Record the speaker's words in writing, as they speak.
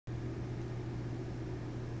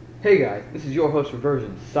Hey guys, this is your host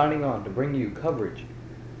Reversion, signing on to bring you coverage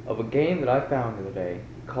of a game that I found the other day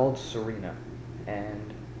called Serena.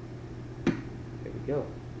 And here we go.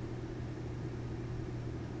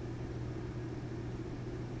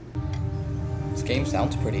 This game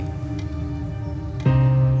sounds pretty.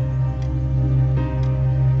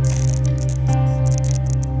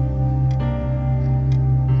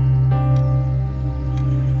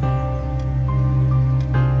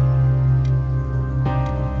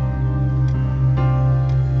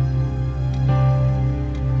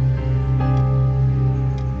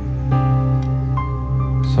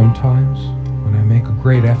 Sometimes, when I make a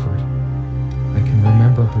great effort, I can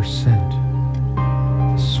remember her scent,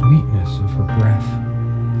 the sweetness of her breath.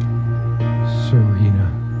 Serena.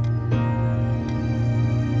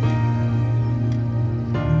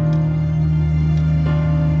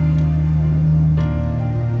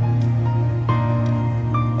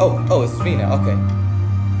 Oh, it's Serena, okay.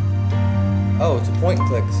 Oh, it's a point and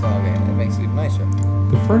click game. It makes it nicer.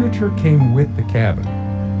 The furniture came with the cabin.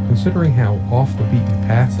 Considering how off the beaten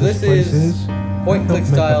path So this place is, point and click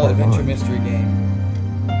style adventure mind. mystery game.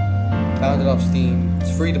 Found it off Steam.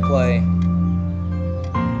 It's free to play. Ooh.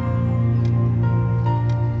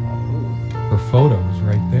 Her photo is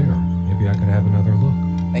right there. Maybe I could have another look.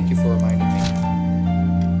 Thank you for reminding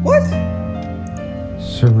me. What?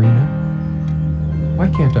 Serena? Why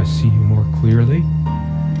can't I see you more clearly?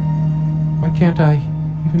 Why can't I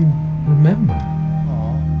even remember?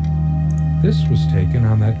 Aw. This was taken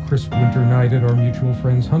on that crisp winter night at our mutual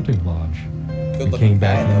friend's hunting lodge. Good We looking came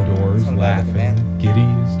back guy, though. indoors, Some bad looking laughing, man. giddy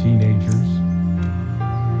as teenagers.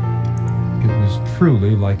 It was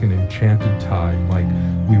truly like an enchanted time, like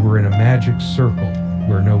we were in a magic circle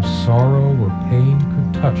where no sorrow or pain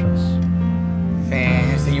could touch us.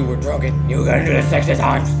 Fancy you were drunk and you were gonna do the sexy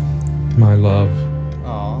times. My love,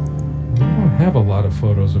 Aw. we don't have a lot of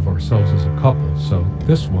photos of ourselves as a couple, so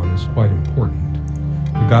this one is quite important.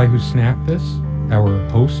 The guy who snapped this, our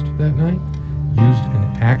host that night, used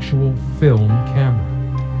an actual film camera.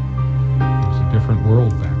 It was a different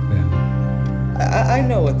world back then. I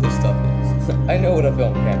know what this stuff is. I know what a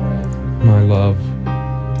film camera is. My love,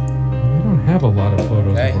 we don't have a lot of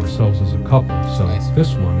photos Okay. of ourselves as a couple, so Nice.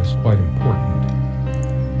 this one is quite important.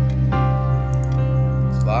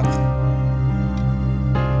 It's locked.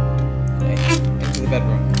 Okay, into the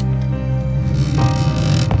bedroom.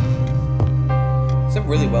 It's a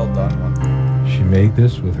really well done one. She made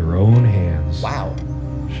this with her own hands. Wow.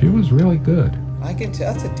 She was really good. I can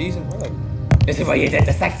tell that's a decent rug. This is what you did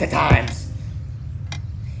the sexy times.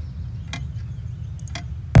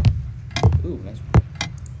 Ooh, nice.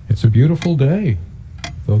 It's a beautiful day,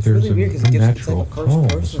 though there's really weird an 'cause it gives- it's unnatural like a first calm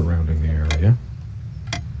person. surrounding the area.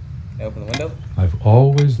 Can I open the window? I've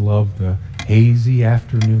always loved the hazy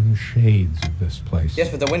afternoon shades of this place. Yes,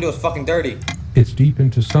 but the window is fucking dirty. It's deep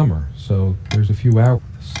into summer, so there's a few hours.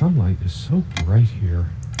 The sunlight is so bright here.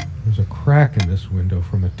 There's a crack in this window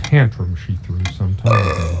from a tantrum she threw some time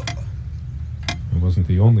ago. It wasn't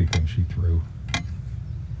the only thing she threw.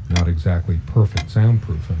 Not exactly perfect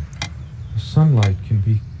soundproofing. The sunlight can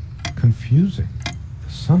be confusing.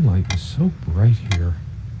 The sunlight is so bright here.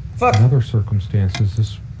 Fuck. In other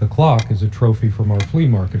circumstances, the clock is a trophy from our flea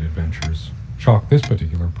market adventures. Chalk this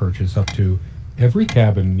particular purchase up to every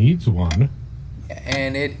cabin needs one.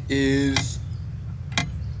 And it is...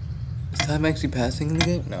 Is time actually passing in the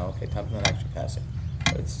game? No, okay, time's not actually passing.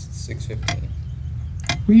 But it's 6:15.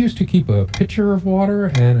 We used to keep a pitcher of water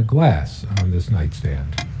and a glass on this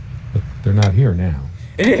nightstand, but they're not here now.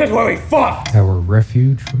 And this is where we fucked! Our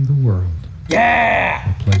refuge from the world,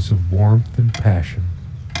 Yeah! a place of warmth and passion.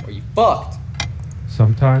 Where you fucked.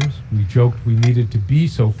 Sometimes we joked we needed to be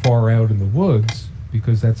so far out in the woods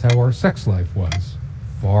because that's how our sex life was.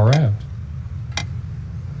 Far out.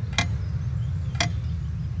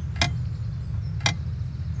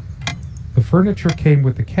 The furniture came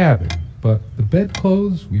with the cabin, but the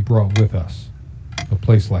bedclothes we brought with us. A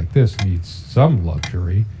place like this needs some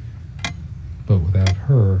luxury, but without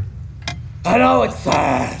her, I know it's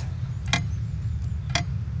sad!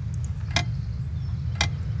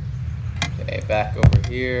 Okay, back over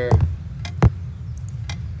here.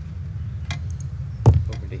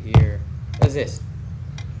 Over to here. What is this?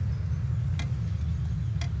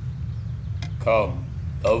 Come,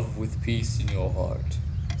 love with peace in your heart,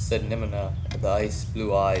 said Nimona with ice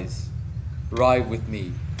blue eyes. Ride with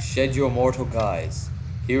me, shed your mortal guise.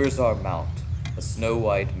 Here is our mount, a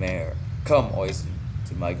snow-white mare. Come, Oisin,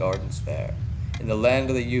 to my gardens fair. In the land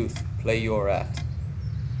of the youth, play your art.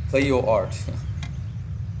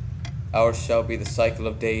 Ours shall be the cycle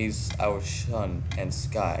of days, our sun and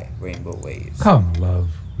sky, rainbow waves. come,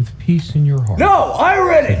 love, with peace in your heart. No, I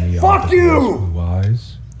read said it! the Fuck elder you! voice, blue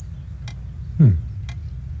eyes.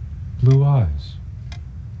 Blue eyes.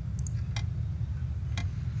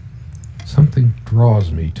 Something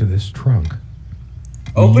draws me to this trunk.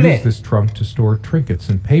 Open We use it! this trunk to store trinkets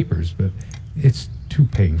and papers, but it's too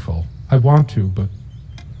painful. I want to, but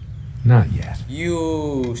not yet.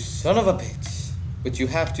 You son of a bitch. But you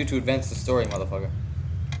have to advance the story, motherfucker.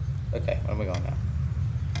 Okay, where am I going now?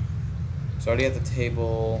 It's already at the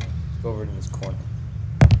table. Let's go over to this corner.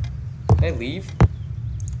 Can I leave?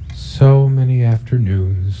 So many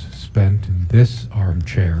afternoons spent in this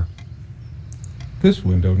armchair. This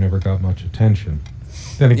window never got much attention.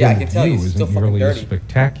 Then Yeah, I again, can the tell view you, it's still isn't fucking nearly as dirty.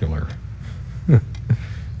 spectacular.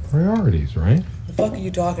 Priorities, right? The fuck are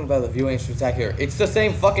you talking about? The view ain't spectacular. It's the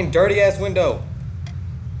same fucking dirty ass window.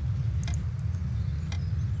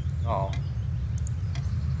 Oh. What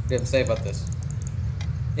do you have to say about this?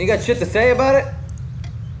 You got shit to say about it?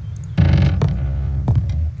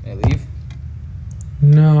 Can I leave?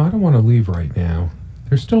 No, I don't want to leave right now.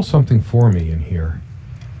 There's still something for me in here.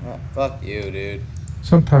 Oh, fuck you, dude.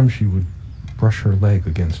 Sometimes she would brush her leg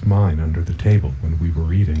against mine under the table when we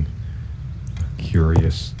were eating. A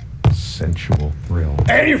curious, sensual thrill.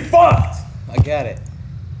 And you fucked! I got it.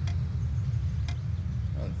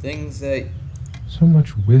 Things that... So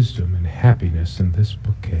much wisdom and happiness in this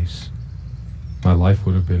bookcase. My life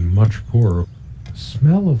would have been much poorer. The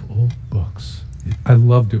smell of old books. I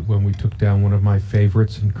loved it when we took down one of my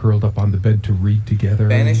favorites and curled up on the bed to read together.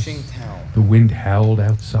 Vanishing Town. The wind howled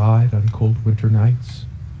outside on cold winter nights.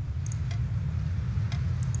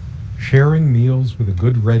 Sharing meals with a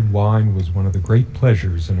good red wine was one of the great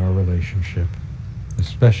pleasures in our relationship,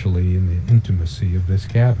 especially in the intimacy of this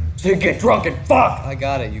cabin. So you get drunk and fuck! I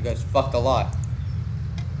got it. You guys fucked a lot.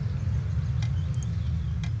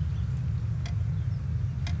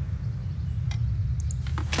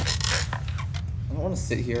 I don't want to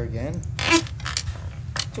sit here again.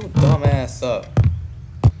 Shut your dumb ass up.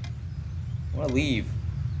 I want to leave.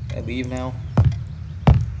 Can I leave now?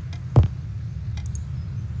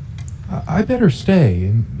 I better stay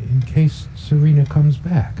in case Serena comes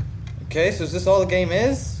back. Okay, so is this all the game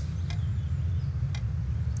is?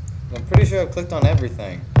 I'm pretty sure I've clicked on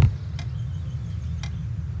everything.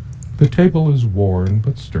 The table is worn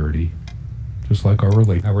but sturdy, just like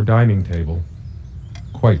our dining table.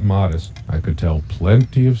 Quite modest. I could tell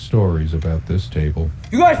plenty of stories about this table.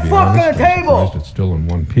 You guys To be fucked on honest, the I'm table! surprised it's still in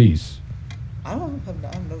one piece. I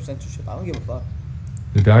have no censorship. I don't give a fuck.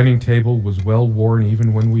 The dining table was well worn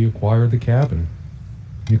even when we acquired the cabin.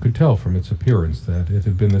 You could tell from its appearance that it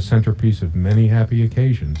had been the centerpiece of many happy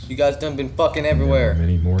occasions. You guys done been fucking And there were everywhere.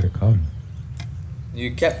 many more to come.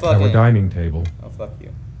 You kept fucking. Our dining table, Oh, fuck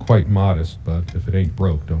you. quite modest, but if it ain't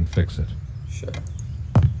broke, don't fix it. Sure.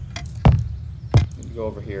 Need to go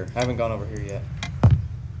over here. Haven't gone over here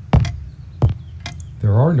yet.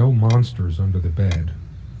 There are no monsters under the bed.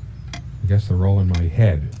 I guess they're all in my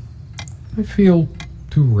head. I feel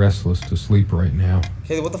too restless to sleep right now.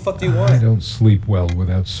 Okay, what the fuck do you I want? don't sleep well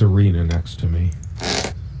without Serena next to me.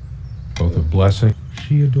 Both a blessing.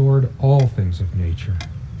 She adored all things of nature.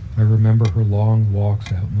 I remember her long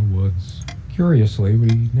walks out in the woods. Curiously,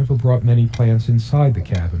 we never brought many plants inside the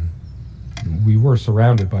cabin. We were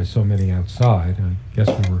surrounded by so many outside, I guess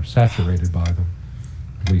we were saturated by them.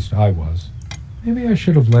 At least I was. Maybe I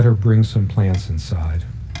should have let her bring some plants inside.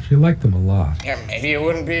 She liked them a lot. Yeah, maybe it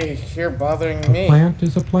wouldn't be here bothering A me. plant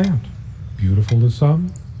is a plant. Beautiful to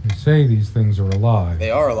some. They say these things are alive.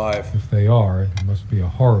 They are alive. If they are, it must be a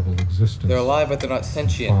horrible existence. They're alive, but they're not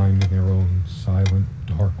sentient. Confined in their own silent,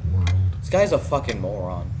 dark world. This guy's a fucking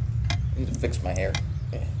moron. I need to fix my hair.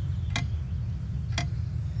 Yeah.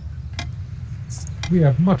 We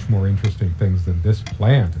have much more interesting things than this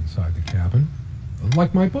plant inside the cabin.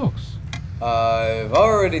 Like my books. I've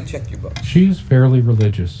already checked your book. She is fairly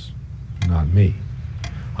religious. Not me.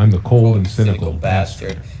 I'm the cold and cynical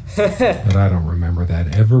bastard. But I don't remember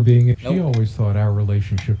that ever being it. She Nope. always thought our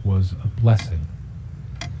relationship was a blessing.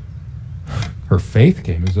 Her faith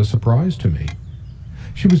came as a surprise to me.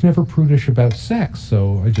 She was never prudish about sex,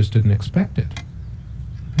 so I just didn't expect it.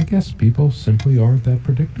 I guess people simply aren't that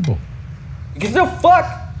predictable. You can still fuck!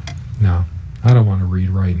 No, I don't want to read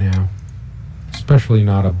right now. Especially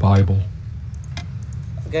not a Bible.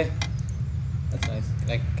 Okay. That's nice.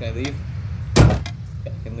 Can I leave? Yeah,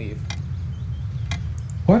 I can leave.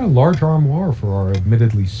 Quite a large armoire for our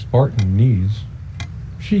admittedly Spartan needs.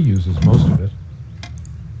 She uses most of it.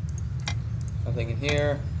 Nothing in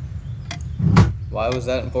here. Why was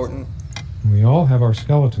that important? We all have our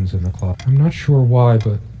skeletons in the closet. I'm not sure why,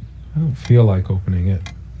 but I don't feel like opening it.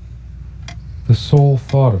 The sole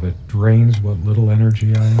thought of it drains what little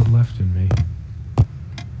energy I have left in me.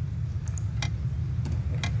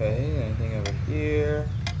 Okay, anything over here?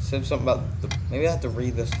 Said something about maybe I have to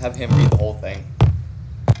read this, have him read the whole thing. I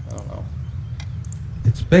don't know.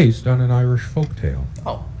 It's based on an Irish folktale.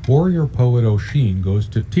 Oh. Warrior poet O'Sheen goes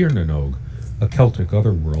to Tirnanog, a Celtic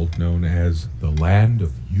otherworld known as the Land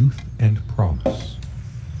of Youth and Promise.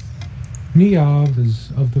 Niamh is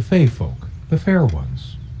of the Fae folk, the fair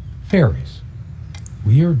ones, fairies.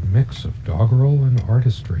 Weird mix of doggerel and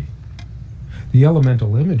artistry. The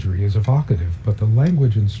elemental imagery is evocative, but the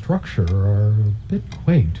language and structure are a bit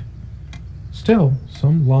quaint. Still,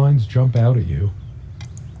 some lines jump out at you.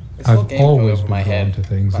 I've always been drawn to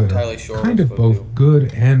things that are kind of both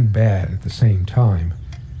good and bad at the same time.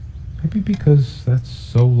 Maybe because that's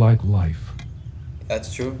so like life.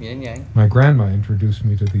 That's true, yin yang. My grandma introduced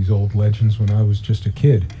me to these old legends when I was just a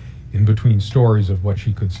kid, in between stories of what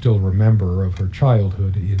she could still remember of her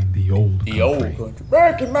childhood in the old country. The old country.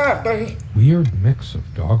 Back in my day. Weird mix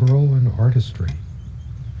of doggerel and artistry.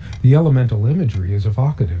 The elemental imagery is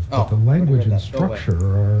evocative, but the language and structure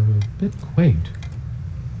are a bit quaint.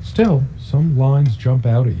 Still, some lines jump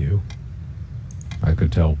out at you. I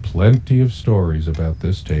could tell plenty of stories about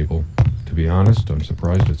this table. To be honest, I'm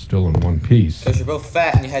surprised it's still in one piece. Because you're both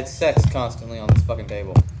fat and you had sex constantly on this fucking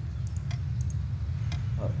table.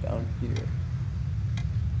 Oh, down here.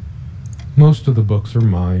 Most of the books are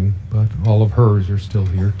mine, but all of hers are still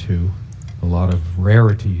here too. A lot of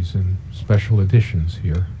rarities and special editions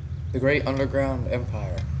here. The Great Underground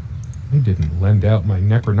Empire. I didn't lend out my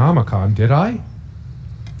Necronomicon, did I?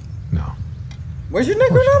 No. Where's your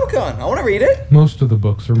Necronomicon? I want to read it. Most of the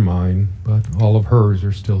books are mine, but all of hers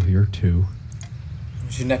are still here too.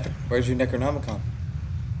 Where's your Necronomicon?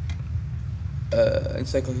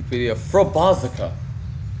 Encyclopedia Frobosica.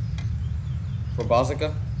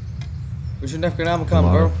 Frobosica? Where's your Necronomicon, a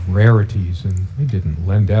lot bro? Of rarities, and I didn't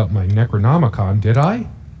lend out my Necronomicon, did I?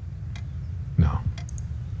 No.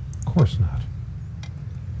 Of course not.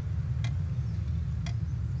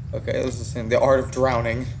 Okay, this is the same. The Art of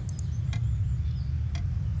Drowning.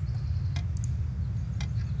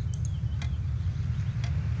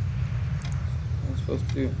 What am I supposed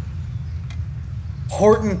to do?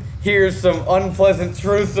 Horton hears some unpleasant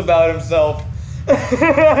truths about himself.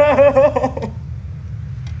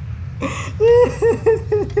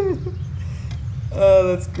 Oh,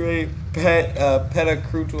 that's great.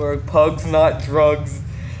 Petacrutor, pugs, not drugs.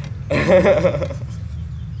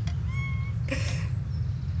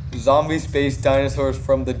 Zombie space dinosaurs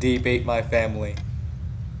from the deep ate my family.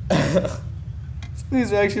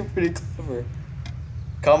 These are actually pretty clever.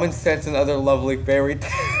 Common sense and other lovely fairy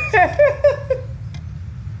tales.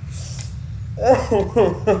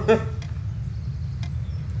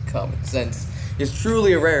 Common sense is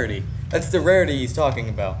truly a rarity. That's the rarity he's talking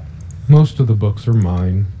about. Most of the books are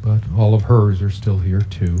mine, but all of hers are still here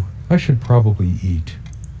too. I should probably eat.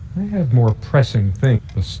 I have more pressing things.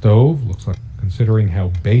 The stove looks like, considering how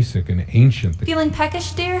basic and ancient the— Feeling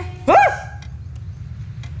peckish, dear? Huh?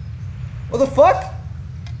 What the fuck?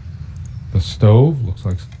 The stove looks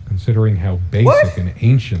like, considering how basic and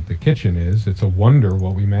ancient the kitchen is, it's a wonder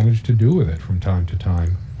what we manage to do with it from time to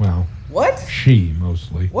time. Well, what? She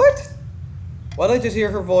mostly. What? Why did I just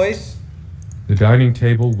hear her voice? The dining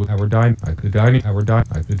table with our dining table. Okay, so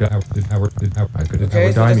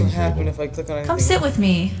it doesn't happen if I click on anything. Come sit with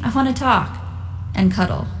me. I want to talk. And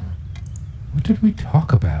cuddle. What did we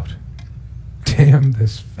talk about? Damn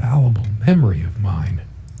this fallible memory of mine.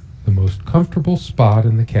 The most comfortable spot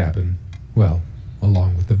in the cabin. Well,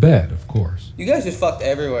 along with the bed, of course. You guys just fucked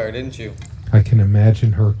everywhere, didn't you? I can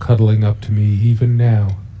imagine her cuddling up to me even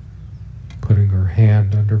now. Putting her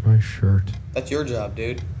hand under my shirt. That's your job,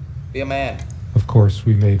 dude. Be a man. Of course,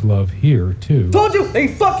 we made love here, too. Told you! They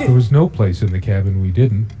fucking— There was no place in the cabin we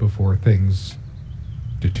didn't before things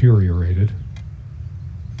deteriorated.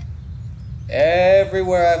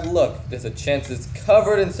 Everywhere I've looked, there's a chance it's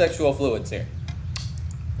covered in sexual fluids here.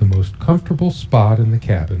 The most comfortable spot in the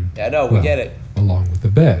cabin. Yeah, no, we get it. Along with the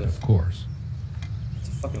bed, of course. It's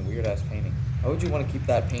a fucking weird-ass painting. Why would you want to keep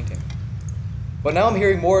that painting? But now I'm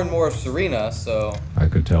hearing more and more of Serena, so— I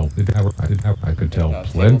could tell plenty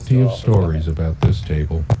of stories about this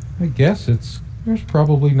table. I guess there's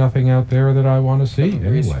probably nothing out there that I want to see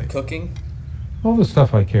anyway. Cooking? All the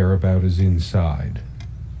stuff I care about is inside.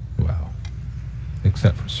 Well,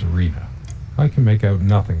 except for Serena. I can make out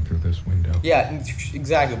nothing through this window. Yeah,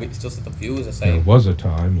 exactly, but you still said the view is the There same. was a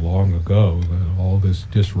time long ago that all this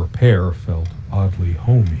disrepair felt oddly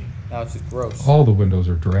homey. Now it's just gross. All the windows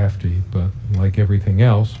are drafty, but like everything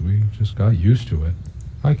else, we just got used to it.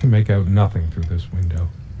 I can make out nothing through this window.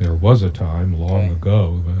 There was a time long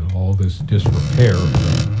ago that all this disrepair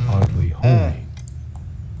felt oddly homey.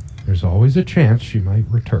 There's always a chance she might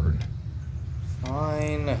return.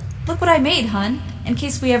 Fine. Look what I made, hun, in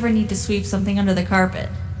case we ever need to sweep something under the carpet.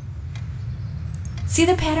 See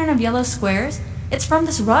the pattern of yellow squares? It's from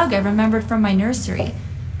this rug I remembered from my nursery.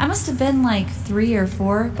 I must have been like 3 or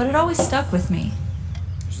 4, but it always stuck with me.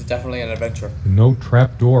 This is definitely an adventure. No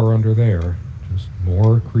trap door under there, just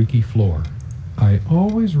more creaky floor. I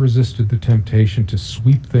always resisted the temptation to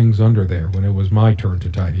sweep things under there when it was my turn to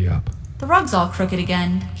tidy up. The rug's all crooked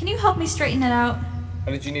again. Can you help me straighten it out?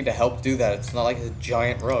 Why did you need to help do that? It's not like a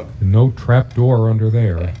giant rug. No trap door under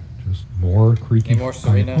there, Okay. just more creaky. Any more,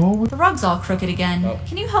 Serena? The rug's all crooked again. Oh.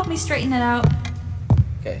 Can you help me straighten it out?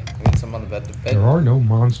 Okay, we need some on the bed to bed. There are no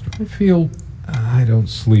monsters. I feel I don't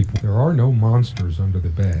sleep. There are no monsters under the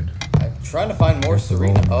bed. I'm trying to find more, Guess they're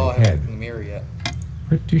Serena. all in my Oh, I haven't head. looked in the mirror yet.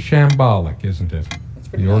 Pretty shambolic, isn't it? That's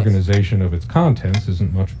pretty The nice. organization of its contents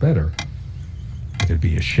isn't much better. It'd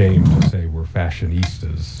be a shame to say we're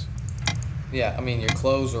fashionistas. Yeah, I mean, your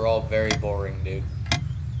clothes are all very boring, dude.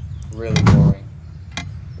 Really boring.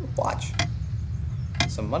 Watch.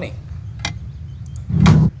 Some money.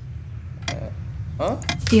 Huh?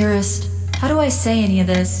 Dearest, how do I say any of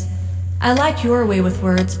this? I like your way with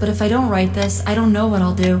words, but if I don't write this, I don't know what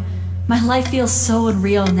I'll do. My life feels so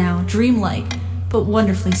unreal now, dreamlike, but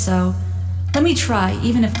wonderfully so. Let me try,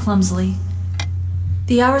 even if clumsily.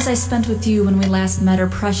 The hours I spent with you when we last met are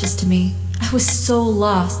precious to me. I was so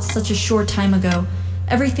lost such a short time ago.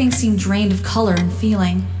 Everything seemed drained of color and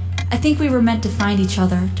feeling. I think we were meant to find each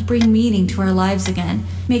other, to bring meaning to our lives again,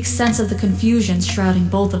 make sense of the confusion shrouding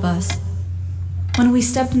both of us. When we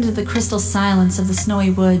stepped into the crystal silence of the snowy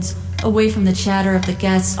woods, away from the chatter of the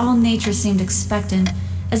guests, all nature seemed expectant,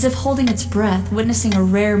 as if holding its breath, witnessing a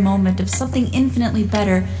rare moment of something infinitely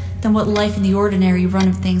better than what life in the ordinary run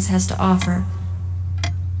of things has to offer.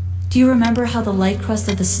 Do you remember how the light crust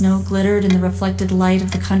of the snow glittered in the reflected light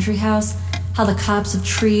of the country house? How the copse of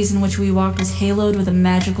trees in which we walked was haloed with a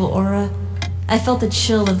magical aura? I felt the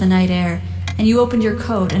chill of the night air, and you opened your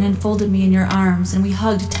coat and enfolded me in your arms, and we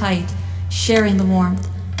hugged tight, sharing the warmth,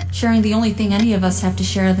 sharing the only thing any of us have to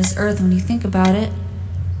share on this earth when you think about it.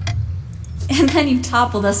 And then you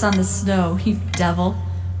toppled us on the snow, you devil.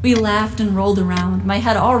 We laughed and rolled around, my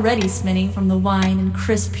head already spinning from the wine and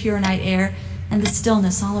crisp, pure night air and the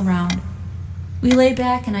stillness all around. We lay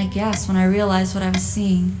back, and I gasped when I realized what I was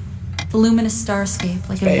seeing. The luminous starscape,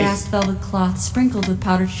 like a vast velvet cloth sprinkled with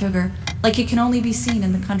powdered sugar, like it can only be seen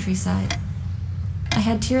in the countryside. I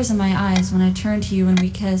had tears in my eyes when I turned to you and we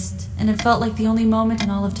kissed, and it felt like the only moment in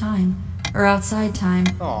all of time, or outside time,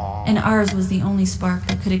 Aww. and ours was the only spark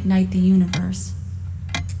that could ignite the universe.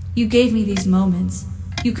 You gave me these moments.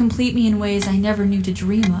 You complete me in ways I never knew to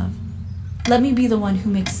dream of. Let me be the one who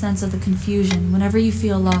makes sense of the confusion whenever you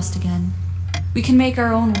feel lost again. We can make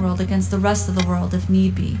our own world against the rest of the world if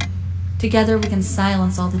need be. Together we can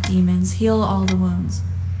silence all the demons, heal all the wounds.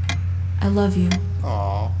 I love you.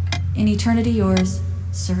 Aww. In eternity yours,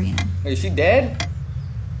 Serena. Wait, is she dead?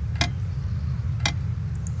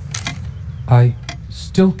 I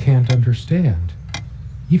still can't understand.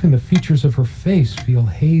 Even the features of her face feel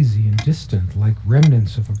hazy and distant, like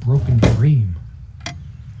remnants of a broken dream.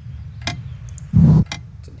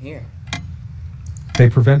 It's in here. They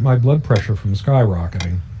prevent my blood pressure from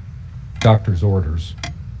skyrocketing. Doctor's orders.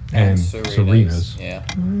 And Serena's. Yeah.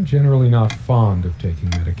 I'm generally not fond of taking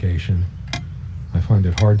medication. I find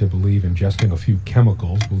it hard to believe ingesting a few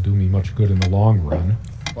chemicals will do me much good in the long run.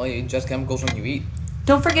 Well, you ingest chemicals when you eat.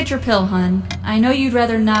 Don't forget your pill, hun. I know you'd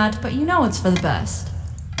rather not, but you know it's for the best.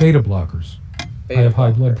 Beta blockers. I have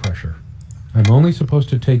high blood pressure. I'm only supposed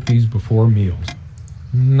to take these before meals.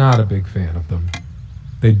 Not a big fan of them.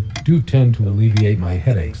 They do tend to alleviate my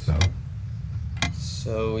headaches, though.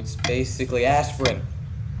 So it's basically aspirin.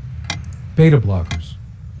 Beta blockers.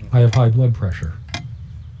 I have high blood pressure.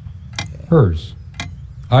 Hers.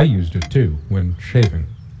 I used it too, when shaving.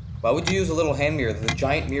 Why would you use a little hand mirror? There's a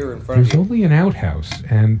giant mirror in front There's of you. only an outhouse,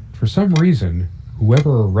 and for some reason,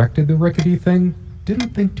 whoever erected the rickety thing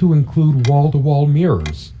didn't think to include wall-to-wall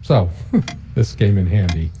mirrors. So, this came in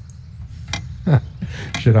handy.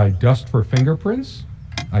 Should I dust for fingerprints?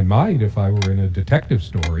 I might if I were in a detective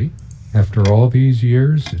story. After all these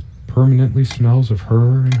years, it permanently smells of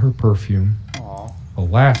her and her perfume. Aw. The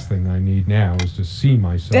last thing I need now is to see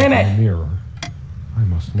myself Damn it! in the mirror. I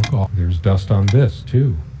must look off. There's dust on this,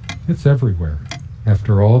 too. It's everywhere.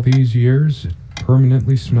 After all these years, it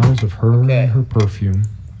permanently smells of her Okay. and her perfume.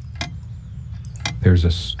 There's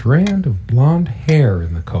a strand of blonde hair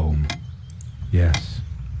in the comb. Yes,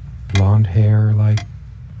 blonde hair like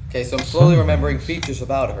Okay, so I'm slowly Some remembering days features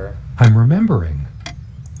about her. I'm remembering.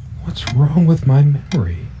 What's wrong with my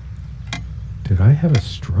memory? Did I have a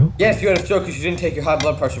stroke? Yes, you had a stroke because you didn't take your high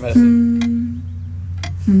blood pressure medicine.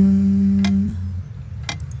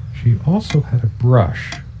 She also had a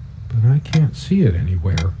brush, but I can't see it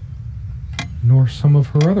anywhere. Nor some of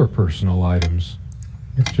her other personal items.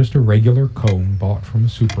 It's just a regular comb bought from a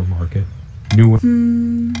supermarket. New.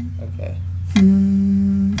 Okay.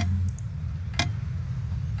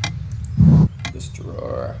 This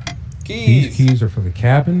drawer. These Keys! keys are for the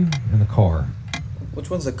cabin and the car. Which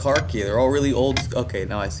one's the car key? They're all really old. Okay,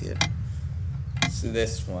 now I see it. So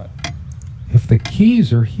this one. If the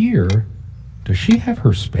keys are here, does she have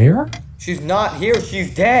her spare? She's not here.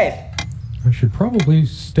 She's dead. I should probably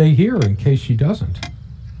stay here in case she doesn't.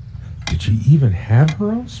 Did she even have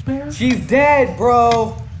her own spare? She's dead,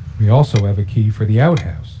 bro. We also have a key for the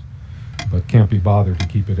outhouse, but can't be bothered to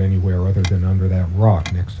keep it anywhere other than under that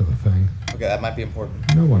rock next to the thing. Okay, that might be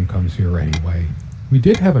important. No one comes here anyway. We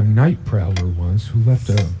did have a night prowler once who left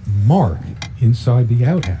a mark inside the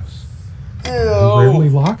outhouse. Ew. We rarely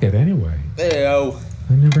lock it anyway. Ew.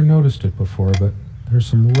 I never noticed it before, but there's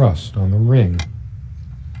some rust on the ring.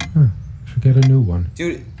 Should get a new one.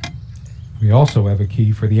 Dude. We also have a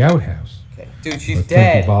key for the outhouse. Okay. Dude, she's but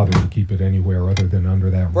dead. Can't be bothered to keep it anywhere other than under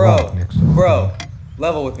that rock next to the Bro. thing.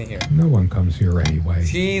 Level with me here. No one comes here anyway.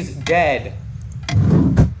 She's dead.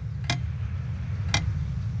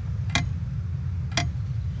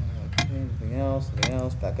 Okay, anything else? Anything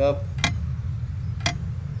else? Back up.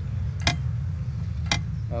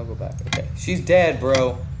 I'll go back. Okay. She's dead,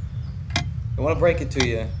 bro. I want to break it to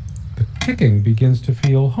you. The ticking begins to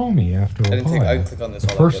feel homey after a while. I click on this.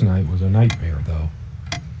 The first night was a nightmare, though.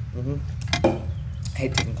 I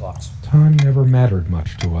hate ticking clocks. Time never mattered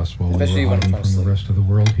much to us while Especially we were when I'm hiding trying to from the sleep. rest of the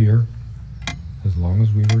world here. As long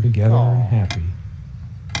as we were together and happy.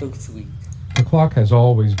 So sweet. The clock has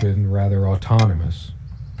always been rather autonomous.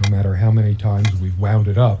 No matter how many times we've wound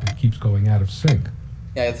it up, it keeps going out of sync.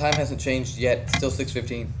 Yeah, the time hasn't changed yet. It's still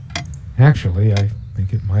 6:15. Actually, I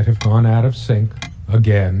think it might have gone out of sync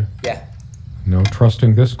again. Yeah. No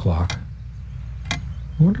trusting this clock. I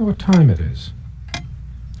wonder what time it is.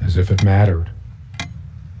 As if it mattered.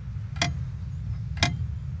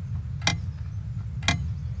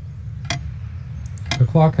 The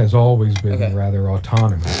clock has always been rather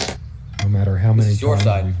autonomous. No matter how many times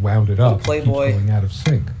we've wound it up, it keeps going out of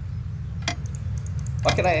sync.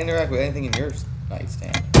 Why can't I interact with anything in your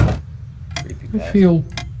nightstand? Creepy bastard. I feel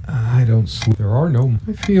I don't sleep. There are no.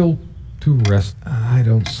 I feel too rest. I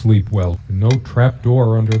don't sleep well. No trap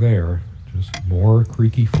door under there. Just more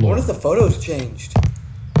creaky floor. What if the photos changed?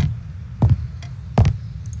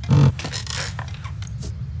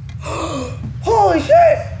 Holy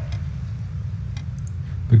shit!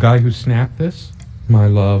 The guy who snapped this, my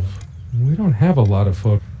love. We don't have a lot of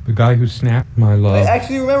photos. The guy who snapped my love. I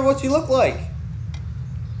actually remember what you look like.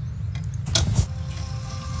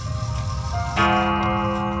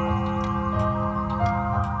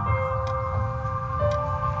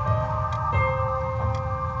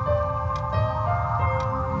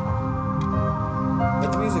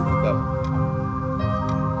 Let the music pick up.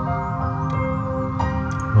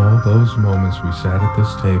 All those moments we sat at this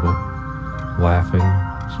table, laughing,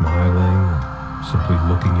 smiling, simply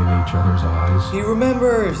looking in each other's eyes. He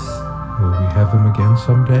remembers! Will we have them again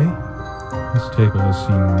someday? This table has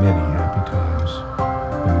seen many happy times.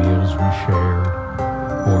 The meals we shared,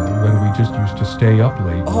 or when we just used to stay up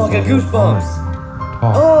late. Oh, I got goosebumps!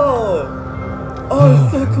 Talk. Oh,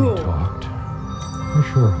 that's so how cool. we talked.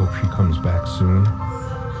 I sure hope she comes back soon.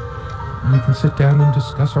 We can sit down and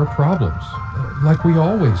discuss our problems, like we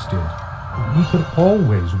always did. We could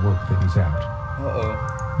always work things out.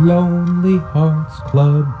 Uh-oh. Lonely Hearts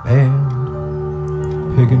Club Band.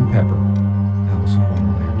 Pig and Pepper. Alice in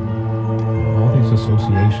Wonderland. All these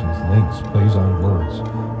associations, links, plays on words.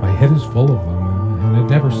 My head is full of them, and it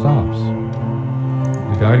never stops.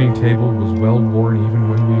 The dining table was well worn even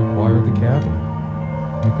when we acquired the cabin.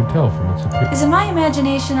 You could tell from its appearance. Is it my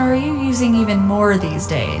imagination, or are you using even more these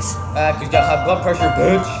days? 'Cause you got high blood pressure,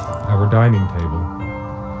 bitch. Our dining table.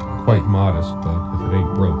 Quite modest, but if it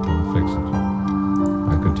ain't broke, we'll fix it.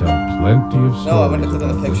 I could tell plenty of stories No, I went to the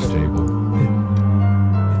about this picture. table.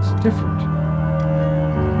 It's different.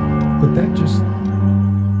 But that just...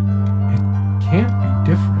 It can't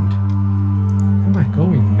be different. Am I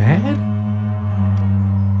going mad?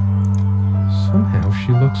 Somehow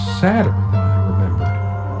she looks sadder than I remembered.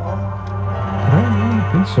 Had I really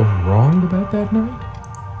been so wrong about that night?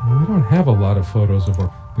 We don't have a lot of photos of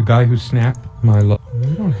the guy who snapped my love.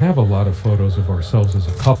 We don't have a lot of photos of ourselves as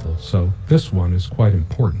a couple, so this one is quite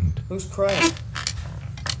important. Who's crying?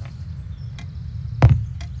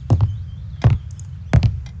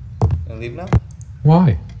 leave now?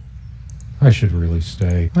 Why? I should really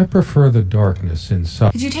stay. I prefer the darkness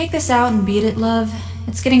inside. Could you take this out and beat it, love?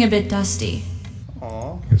 It's getting a bit dusty.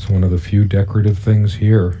 Aw. It's one of the few decorative things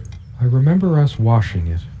here. I remember us washing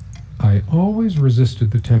it. I always resisted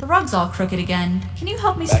the The temptation. rug's all crooked again. Can you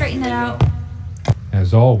help me straighten it out?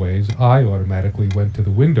 As always, I automatically went to the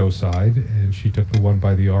window side, and she took the one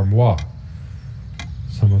by the armoire.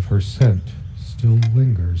 Some of her scent still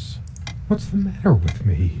lingers. What's the matter with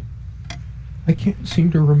me? I can't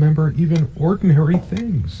seem to remember even ordinary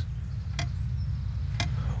things.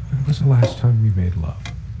 When was the last time we made love?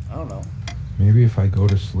 I don't know. Maybe if I go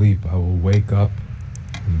to sleep, I will wake up,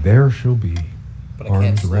 and there she'll be, But I can't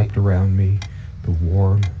arms sleep. wrapped around me, the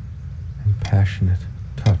warm and passionate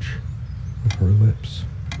touch of her lips.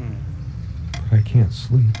 But I can't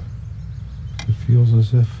sleep. It feels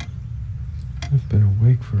as if I've been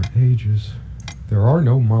awake for ages. There are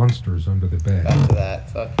no monsters under the bed. Back to that.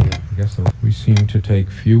 Fuck you. I guess we seemed to take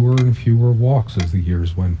fewer and fewer walks as the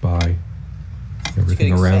years went by. Everything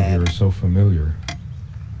getting around sad. here is so familiar.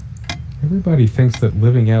 Everybody thinks that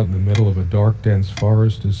living out in the middle of a dark, dense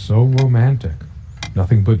forest is so romantic.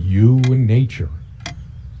 Nothing but you and nature.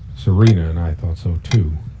 Serena and I thought so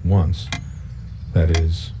too, once. That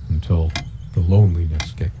is, until the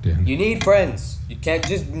loneliness kicked in. You need friends. You can't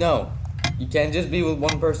just, no. You can't just be with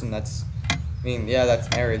one person. That's, I mean, yeah, that's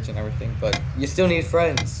marriage and everything, but you still need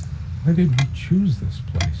friends. Why did we choose this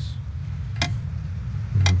place?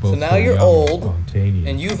 We were both So now so you're young old, spontaneous.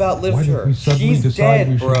 And you've Why outlived did her. we suddenly She's decide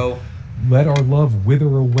we dead, should bro. let our love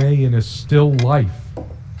wither away in a still life?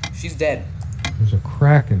 She's dead. There's a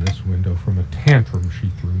crack in this window from a tantrum she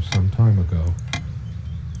threw some time ago.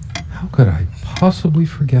 How could I possibly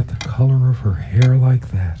forget the color of her hair like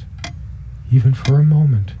that? Even for a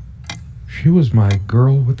moment. She was my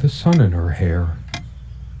girl with the sun in her hair.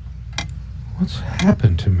 What's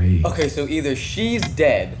happened to me? Okay, so either she's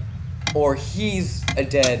dead, or he's a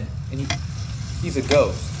dead, and he's a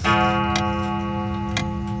ghost.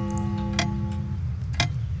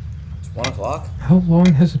 It's 1 o'clock? How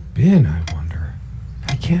long has it been, I wonder?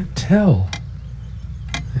 I can't tell.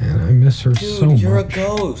 And I miss her Dude, so much. you're a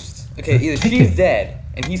ghost. Okay, The either ticking. she's dead,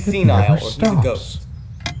 and he's It senile, never or he's a stops. ghost.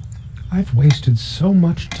 I've wasted so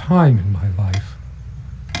much time in my life.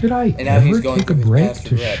 Did I And now he's ever going take a through his break past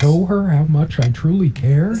to regrets. show her how much I truly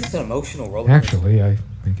cared? This is an emotional roller coaster. Actually, I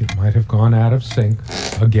think it might have gone out of sync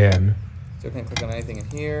again. So can I click on anything in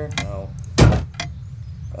here? No.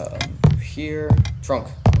 Here. Trunk.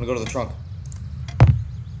 I'm gonna go to the trunk.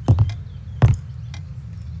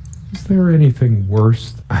 Is there anything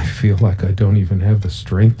worse? I feel like I don't even have the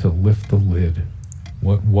strength to lift the lid.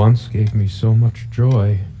 What once gave me so much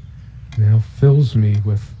joy now fills me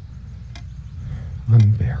with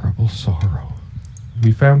unbearable sorrow.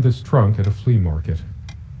 We found this trunk at a flea market.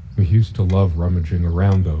 We used to love rummaging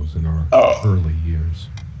around those in our early years.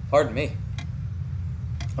 Pardon me.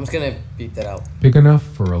 I'm just gonna beat that out. Big enough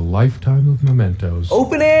for a lifetime of mementos.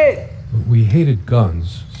 Open it! We hated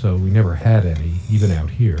guns, so we never had any, even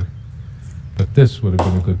out here. But this would have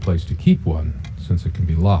been a good place to keep one, since it can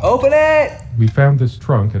be locked. Open it! We found this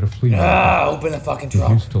trunk at a flea market. Ah, open the fucking We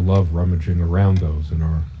trunk. used to love rummaging around those in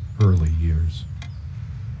our early years.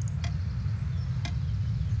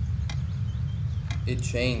 It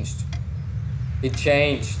changed. It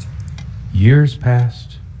changed. Years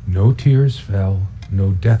passed, no tears fell,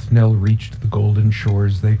 no death knell reached the golden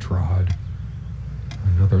shores they trod.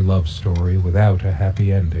 Another love story without a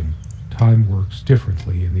happy ending. Time works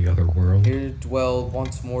differently in the other world. Here dwelled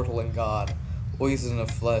once mortal and God, poison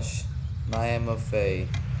of flesh, and I am of fey.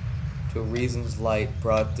 Till reason's light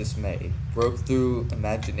brought dismay, broke through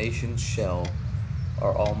imagination's shell,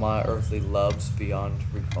 are all my earthly loves beyond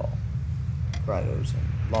recall. Cried Ocean,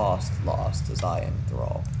 lost, lost as I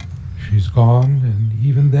enthrall. She's gone, and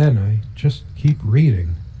even then I just keep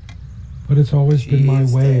reading. But it's always been my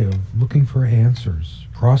She's way dead. of looking for answers,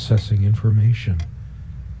 processing information.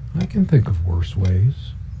 I can think of worse ways.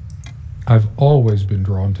 I've always been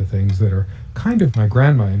drawn to things that are kind of... My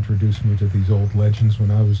grandma introduced me to these old legends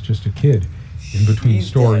when I was just a kid. In between She's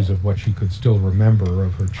stories dead. of what she could still remember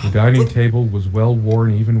of her dining table was well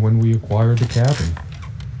worn even when we acquired the cabin.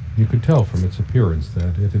 You could tell from its appearance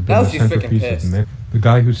that it had been Now the she's freaking centerpiece pissed. of the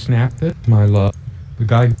guy who snapped it, my love. The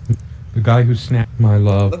guy who snapped my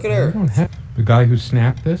love. Look at her. We don't have the guy who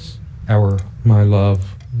snapped this. My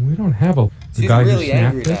love. We don't have a. The She's guy really who snapped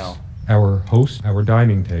angry this. now. Our host. Our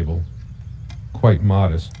dining table. Quite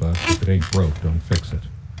modest, but if it ain't broke, don't fix it.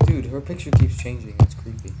 Dude, her picture keeps changing. It's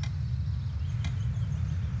creepy.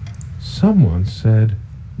 Someone said,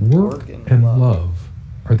 work and and love. love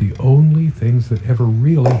are the only things that ever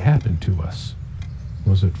really happen to us.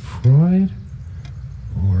 Was it Freud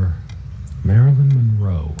or Marilyn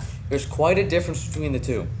Monroe? There's quite a difference between the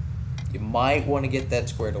two. You might want to get that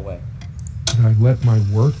squared away. Did I let my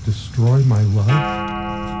work destroy my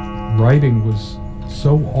life? Writing was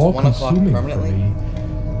so all-consuming for me,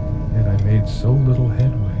 and I made so little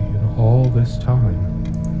headway in all this time.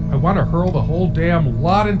 I want to hurl the whole damn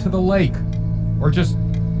lot into the lake, or just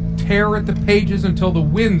tear at the pages until the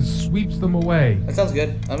wind sweeps them away. That sounds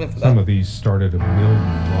good. I'm in for that. Some of these started a million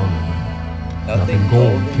long ago. Nothing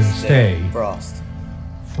gold can stay. Frost.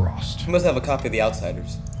 Frost. You must have a copy of The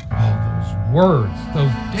Outsiders. Oh, those words.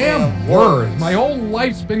 Those damn words. My whole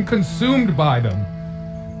life's been consumed by them.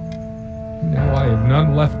 Now I have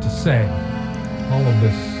none left to say. All of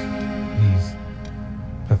these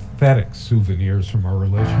pathetic souvenirs from our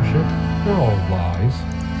relationship, they're all lies.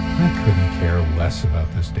 I couldn't care less about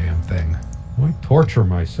this damn thing. Why torture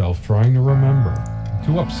myself trying to remember? I'm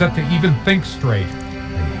too upset to even think straight.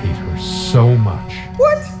 I hate her so much.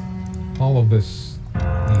 What? All of these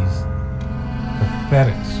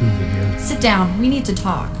pathetic souvenirs. Sit down. We need to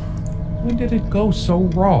talk. When did it go so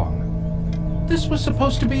wrong? This was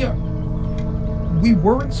supposed to be We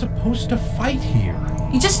weren't supposed to fight here.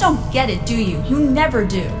 You just don't get it, do you? You never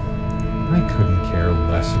do. I couldn't care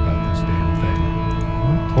less about this damn thing.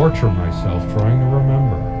 I'll torture myself trying to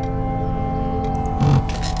remember.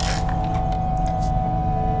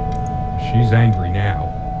 She's angry now.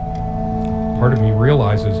 Part of me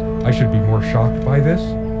realizes I should be more shocked by this,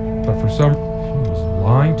 but for some reason, she was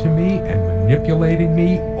lying to me and manipulating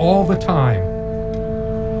me all the time.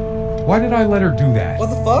 Why did I let her do that? What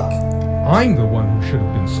the fuck? I'm the one who should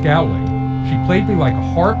have been scowling. She played me like a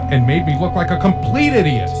harp and made me look like a complete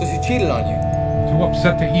idiot. So she cheated on you? I'm too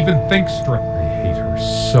upset to even think straight. I hate her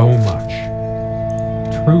so much.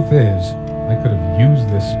 Truth is, I could have used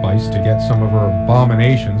this spice to get some of her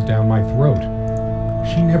abominations down my throat.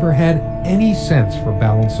 She never had any sense for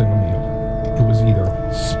balancing a meal. It was either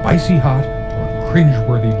spicy hot or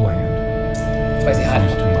cringeworthy bland. Spicy hot.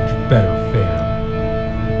 Used to much better fare.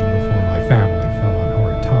 Before my family fell on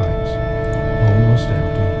hard times. Almost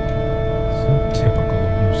empty. So typical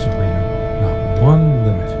of you, Serena. Not one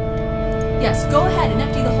limit. Yes, go ahead and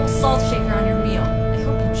empty the whole salt shaker on your meal. I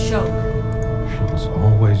hope you choke. She was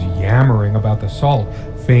always yammering about the salt,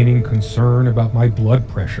 feigning concern about my blood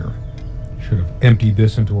pressure. Should have emptied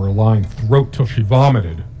this into her lying throat till she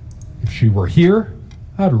vomited. If she were here,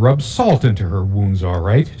 I'd rub salt into her wounds, all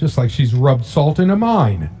right, just like she's rubbed salt into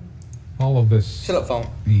mine. All of this... Shut up, phone.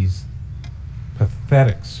 These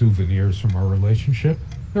pathetic souvenirs from our relationship,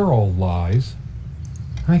 they're all lies.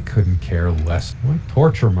 I couldn't care less. Why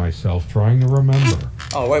torture myself trying to remember?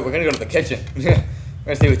 Oh, wait, we're gonna go to the kitchen. We're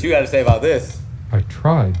gonna see what you gotta say about this. I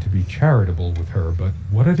tried to be charitable with her, but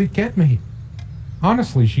what did it get me?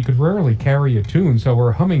 Honestly, she could rarely carry a tune, so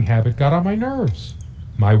her humming habit got on my nerves.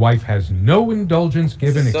 My wife has no indulgence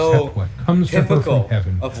given except what comes to her from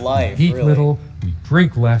heaven. Of life, we eat really. little, we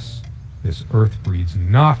drink less. This earth breeds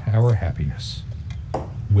not our happiness.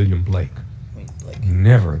 William Blake. Wait, like,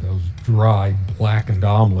 Never those dry, blackened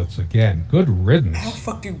omelets again. Good riddance. how the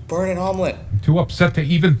fuck do you burn an omelet? I'm too upset to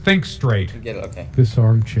even think straight. Get it, okay. This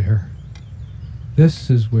armchair.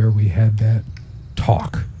 This is where we had that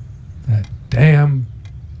talk. That damn...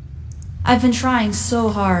 I've been trying so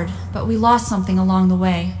hard, but we lost something along the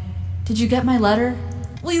way. Did you get my letter?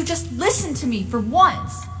 Will you just listen to me for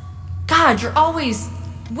once? God, you're always...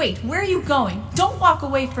 Wait, where are you going? Don't walk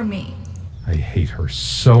away from me. I hate her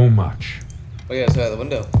so much. What do you gotta say out the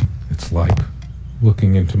window? It's like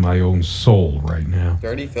looking into my own soul right now.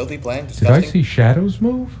 Dirty, filthy, bland, Did I disgusting? see shadows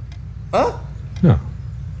move? Huh? No.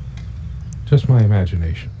 Just my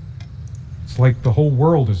imagination. It's like the whole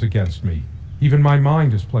world is against me. Even my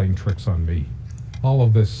mind is playing tricks on me. All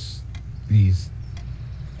of these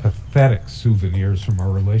pathetic souvenirs from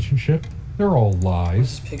our relationship, they're all What's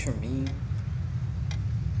lies. this picture mean?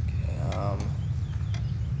 Okay,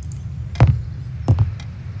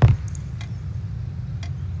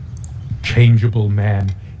 Changeable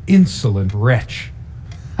man, insolent wretch.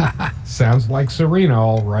 Sounds like Serena,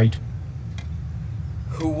 all right.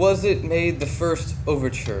 Who was it made the first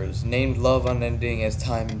overtures, named love unending as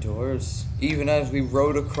time endures? Even as we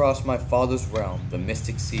rode across my father's realm, the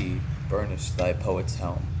mystic sea burnished thy poet's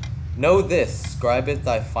helm. Know this, scribe it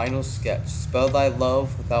thy final sketch, spell thy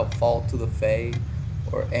love without fault to the fay,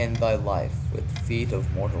 or end thy life with feet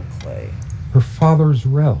of mortal clay. Her father's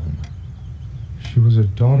realm. She was a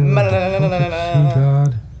daughter of the perfect sea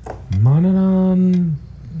god. Mananan...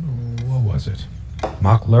 What was it?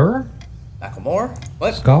 Machler? Macklemore?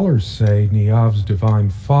 What? Scholars say Niav's divine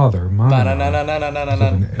father, Manana, is of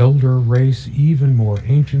an elder race even more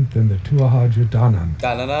ancient than the Tuahaja Danan.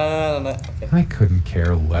 Okay. I couldn't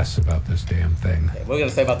care less about this damn thing. Okay, what are we gonna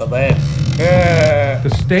say about the bed? The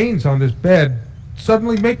stains on this bed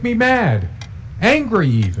suddenly make me mad. Angry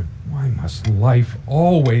even. Why must life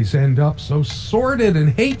always end up so sordid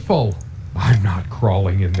and hateful? I'm not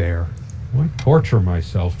crawling in there. Why torture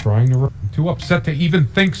myself trying to... I'm too upset to even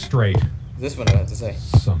think straight. This one I have to say.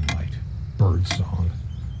 Sunlight. Birdsong.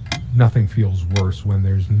 Nothing feels worse when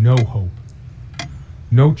there's no hope.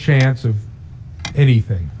 No chance of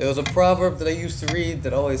anything. There was a proverb that I used to read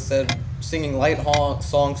that always said, singing light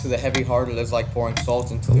songs to the heavy-hearted is like pouring salt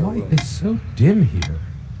into The their light wounds. is so dim here.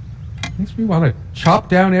 Makes me want to chop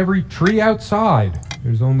down every tree outside.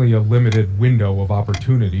 There's only a limited window of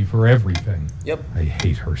opportunity for everything. Yep. I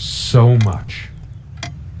hate her so much.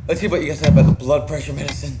 Let's see what you guys said about the blood pressure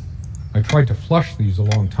medicine. I tried to flush these a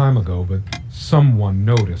long time ago, but someone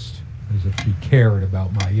noticed, as if she cared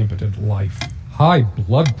about my impotent life. High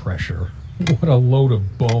blood pressure? What a load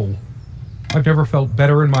of bull. I've never felt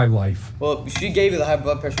better in my life. Well, she gave you the high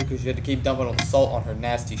blood pressure because she had to keep dumping all the salt on her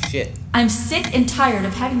nasty shit. I'm sick and tired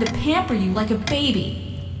of having to pamper you like a baby.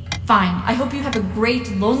 Fine, I hope you have a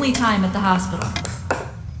great, lonely time at the hospital.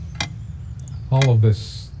 All of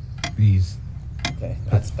these Okay,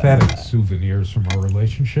 that's pathetic bad. souvenirs from our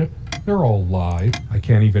relationship, they're all lies. I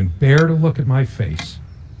can't even bear to look at my face.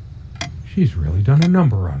 She's really done a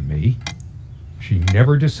number on me. She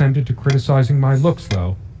never descended to criticizing my looks,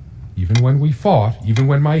 though. Even when we fought, even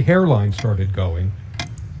when my hairline started going,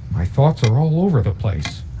 my thoughts are all over the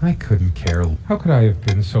place. I couldn't care. How could I have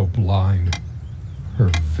been so blind? Her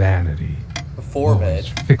vanity. Before bed. Always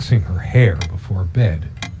fixing her hair before bed.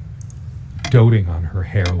 Doting on her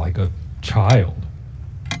hair like a child.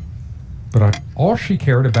 But all she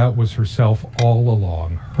cared about was herself all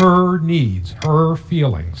along. Her needs, her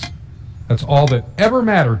feelings. That's all that ever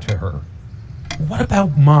mattered to her. What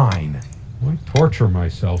about mine? Why torture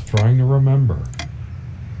myself trying to remember?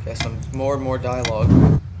 Okay, some more and more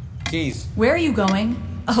dialogue. Keys. Where are you going?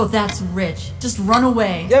 Oh, that's rich. Just run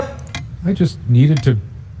away. Yep. I just needed to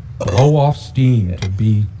blow off steam, to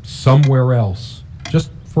be somewhere else. Just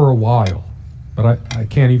for a while. But I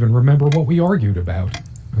can't even remember what we argued about.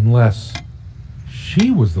 Unless she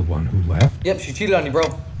was the one who left. Yep, she cheated on you, bro.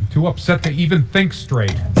 I'm too upset to even think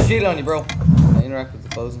straight. She cheated on you, bro. Can I interact with the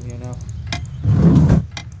clothes in here now?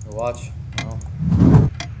 Your watch? No.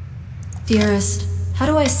 Dearest, how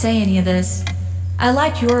do I say any of this? I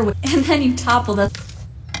like your way, and then you toppled us.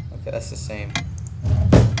 Okay, that's the same.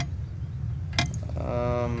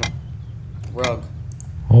 Rug.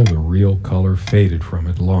 All the real color faded from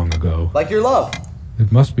it long ago. Like your love.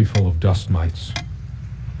 It must be full of dust mites.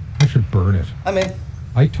 I should burn it. I'm in.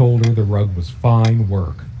 I told her the rug was fine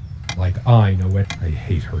work. Like I know it. I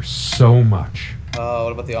hate her so much. Oh,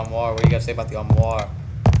 what about the armoire? What do you gotta say about the armoire?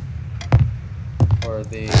 Or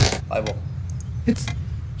the Bible? It's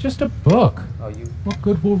just a book. Oh, you. What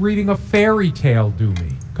good will reading a fairy tale do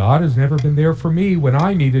me? God has never been there for me when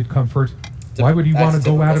I needed comfort. Why would he want to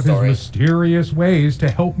go out of his mysterious ways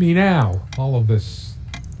to help me now? All of this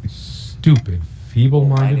stupid,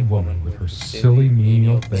 feeble-minded woman with her silly,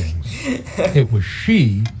 menial things. It was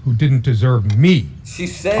she who didn't deserve me. She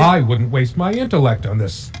said... I wouldn't waste my intellect on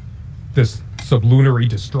this sublunary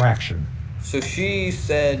distraction. So she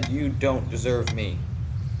said, you don't deserve me.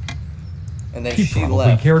 And then She she probably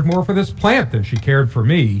left. cared more for this plant than she cared for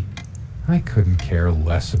me. I couldn't care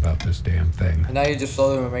less about this damn thing. And now you're just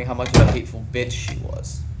slowly remembering how much of a hateful bitch she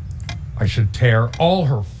was. I should tear all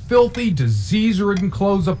her filthy, disease-ridden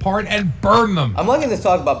clothes apart and burn them. I'm liking this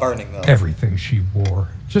talk about burning, though. Everything she wore,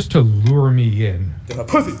 just to lure me in. To her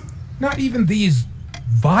pussy. Not even these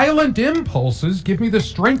violent impulses give me the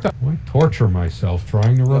strength. Why torture myself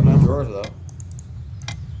trying to remember? Drawers, though.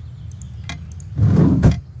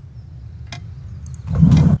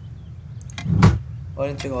 Why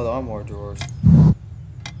didn't you take all the armoire drawers?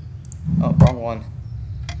 Oh, wrong one.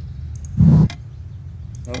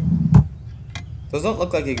 Nope. Those don't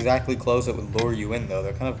look like exactly clothes that would lure you in, though.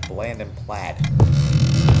 They're kind of bland and plaid.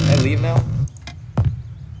 Can I leave now?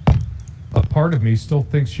 A part of me still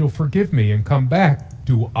thinks she'll forgive me and come back.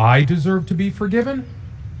 Do I deserve to be forgiven?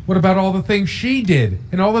 What about all the things she did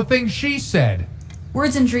and all the things she said?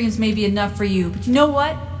 Words and dreams may be enough for you, but you know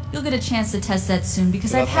what? You'll get a chance to test that soon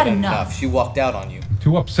because I've had enough. She walked out on you. I'm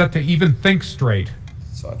too upset to even think straight.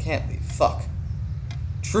 So I can't leave. Fuck.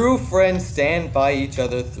 True friends stand by each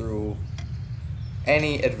other through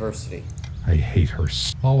any adversity. I hate her.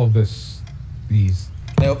 All of these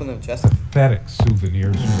Can I open the chest? pathetic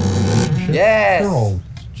souvenirs from our relationship. Yes! They're all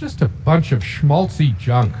just a bunch of schmaltzy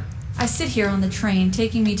junk. I sit here on the train,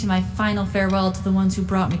 taking me to my final farewell to the ones who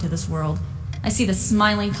brought me to this world. I see the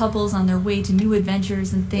smiling couples on their way to new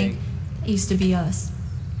adventures and think, it used to be us.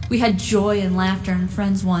 We had joy and laughter and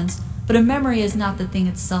friends once, but a memory is not the thing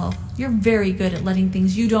itself. You're very good at letting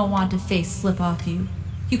things you don't want to face slip off you.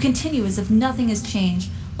 You continue as if nothing has changed,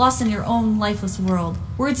 lost in your own lifeless world.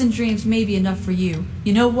 Words and dreams may be enough for you.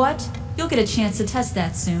 You know what? You'll get a chance to test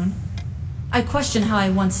that soon. I question how I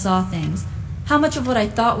once saw things. How much of what I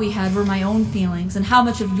thought we had were my own feelings, and how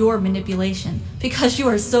much of your manipulation, because you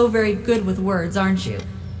are so very good with words, aren't you?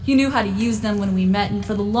 You knew how to use them when we met, and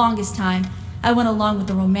for the longest time, I went along with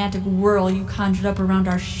the romantic whirl you conjured up around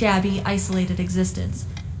our shabby, isolated existence.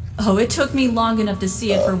 Oh, it took me long enough to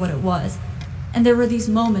see it for what it was. And there were these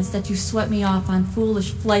moments that you swept me off on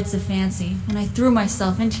foolish flights of fancy, when I threw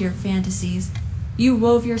myself into your fantasies. You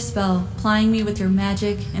wove your spell, plying me with your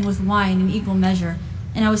magic and with wine in equal measure,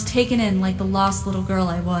 and I was taken in like the lost little girl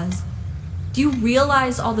I was. Do you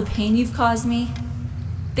realize all the pain you've caused me?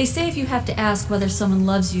 They say if you have to ask whether someone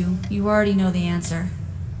loves you, you already know the answer.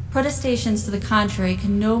 Protestations to the contrary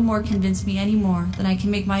can no more convince me any more than I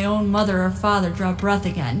can make my own mother or father draw breath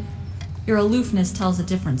again. Your aloofness tells a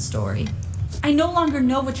different story. I no longer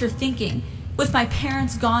know what you're thinking. With my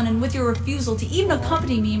parents gone and with your refusal to even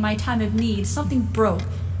accompany me in my time of need, something broke.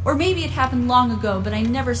 Or maybe it happened long ago, but I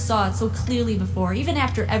never saw it so clearly before, even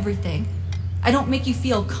after everything. I don't make you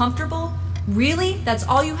feel comfortable? Really? That's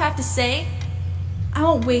all you have to say? I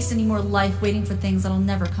won't waste any more life waiting for things that'll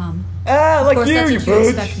never come. Of course, that's what you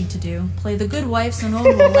expect me to do. Play the good wife so no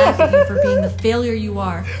one will laugh at you for being the failure you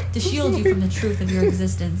are, to shield you from the truth of your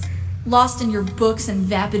existence. Lost in your books and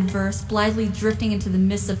vapid verse, blithely drifting into the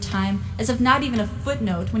mists of time, as if not even a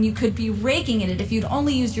footnote, when you could be raking at it if you'd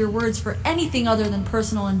only used your words for anything other than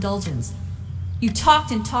personal indulgence. You talked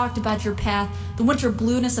and talked about your path, the winter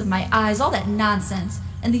blueness of my eyes, all that nonsense.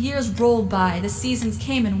 And the years rolled by, the seasons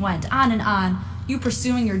came and went, on, you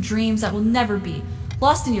pursuing your dreams that will never be,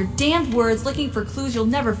 lost in your damned words, looking for clues you'll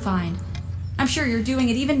never find. I'm sure you're doing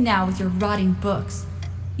it even now with your rotting books.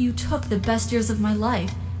 You took the best years of my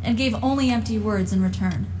life, and gave only empty words in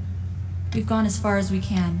return. We've gone as far as we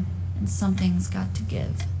can, and something's got to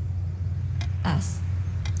give. S.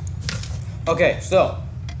 Okay, so.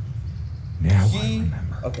 Now I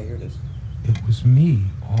remember. Okay, here it is. It was me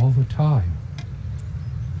all the time.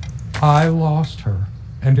 I lost her,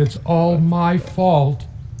 and it's all my fault.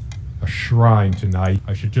 A shrine tonight.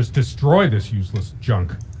 I should just destroy this useless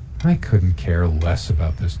junk. I couldn't care less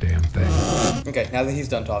about this damn thing. Okay, now that he's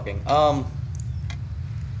done talking.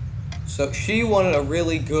 So she wanted a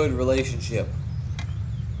really good relationship.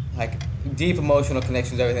 Like, deep emotional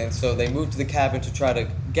connections, everything. So they moved to the cabin to try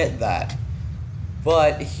to get that.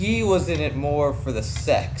 But he was in it more for the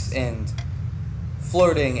sex and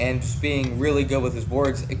flirting and just being really good with his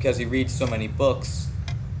words because he reads so many books.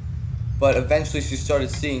 But eventually she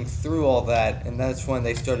started seeing through all that, and that's when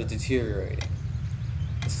they started deteriorating.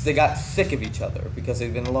 They got sick of each other because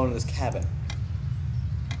they'd been alone in this cabin.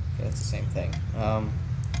 Okay, that's the same thing.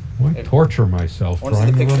 Why torture myself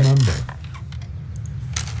trying to remember?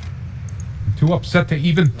 I'm too upset to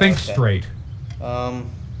even think straight.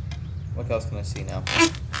 What else can I see now?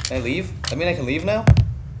 Can I leave? I mean, I can leave now?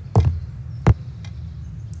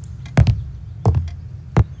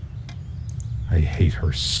 I hate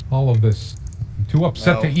her. All of this. I'm too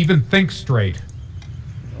upset to even think straight. I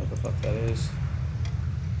don't know what the fuck that is.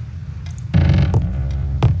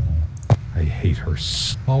 I hate her.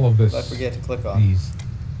 All of this. I forget to click on these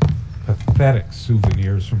pathetic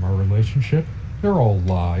souvenirs from our relationship. They're all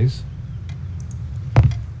lies.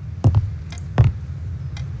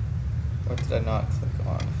 What did I not click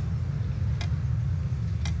on?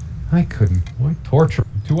 I couldn't. Why torture?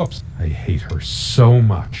 I'm too upset. I hate her so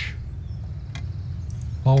much.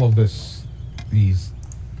 All of this. These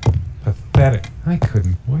pathetic. I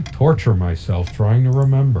couldn't. Why torture myself trying to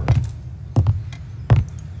remember?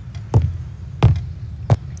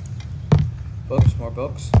 Books, more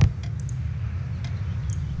books.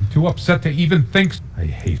 I'm too upset to even think. I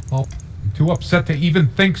hate. I'm too upset to even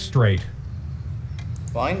think straight.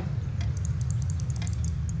 Fine.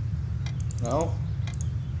 No.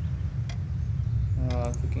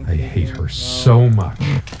 I hate her so much.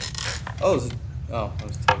 Oh, that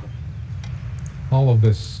was taken. All of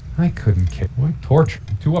this. I couldn't care. Why torture?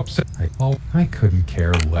 I'm too upset. I couldn't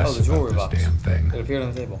care less the jewelry about box. this damn thing. It appeared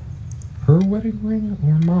on the table. Her wedding ring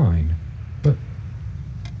or mine? But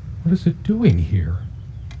what is it doing here?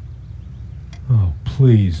 Oh,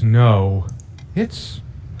 please, no. It's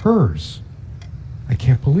hers. I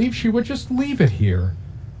can't believe she would just leave it here.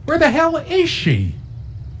 Where the hell is she?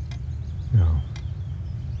 No.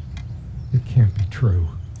 true.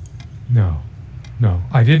 No. No,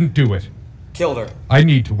 I didn't do it. Killed her. I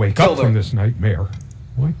need to wake Killed up from her. this nightmare.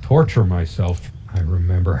 Why torture myself? I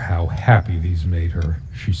remember how happy these made her.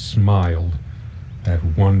 She smiled. That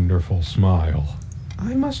wonderful smile.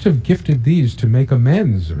 I must have gifted these to make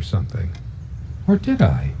amends or something. Or did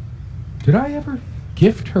I? Did I ever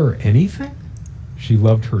gift her anything? She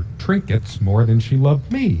loved her trinkets more than she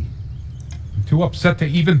loved me. I'm too upset to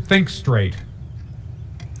even think straight.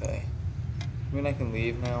 Okay. I mean, I can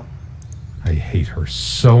leave now. I hate her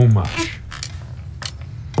so much.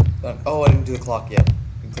 Done. Oh, I didn't do the clock yet. You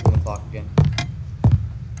can click on the clock again.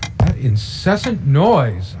 That incessant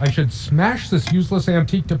noise. I should smash this useless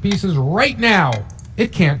antique to pieces right now.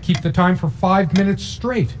 It can't keep the time for 5 minutes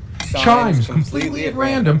straight. Chimes completely at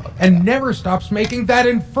random and never stops making that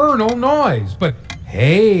infernal noise. But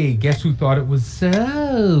hey, guess who thought it was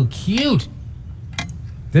so cute?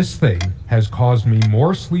 This thing has caused me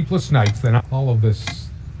more sleepless nights than all of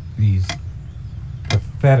these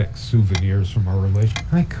pathetic souvenirs from our relation.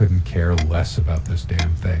 I couldn't care less about this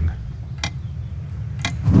damn thing.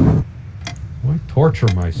 Why torture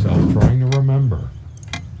myself trying to remember?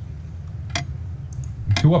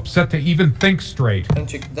 I'm too upset to even think straight. Did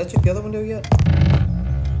that check the other window yet?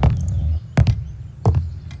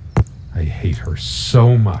 I hate her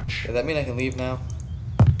so much. Does that mean I can leave now?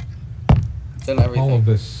 It's done everything. All of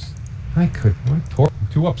this, I'm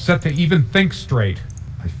too upset to even think straight.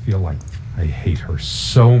 I feel like I hate her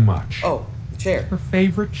so much. Oh, the chair. Her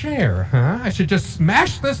favorite chair, huh? I should just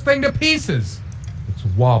smash this thing to pieces. It's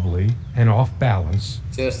wobbly and off balance,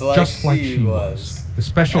 Just like she was.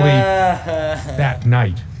 Especially that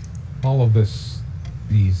night. All of these.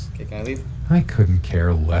 Okay, can I leave? I couldn't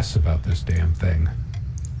care less about this damn thing.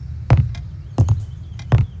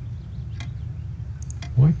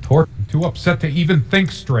 Why I'm too upset to even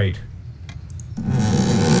think straight.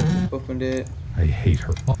 Opened it. I hate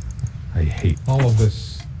her. I hate all of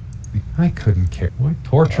this. I couldn't care. Why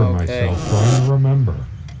torture Okay. myself trying to remember?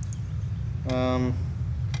 Um,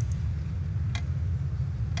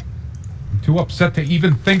 I'm too upset to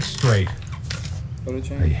even think straight. go to I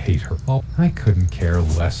change. hate her. I couldn't care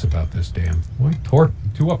less about this damn. Why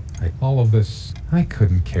all of this. I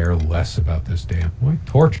couldn't care less about this damn. Why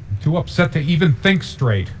torture? I'm too upset to even think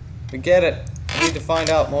straight. We get it. I need to find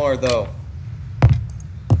out more, though.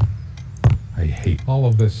 I hate all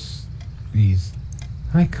of these.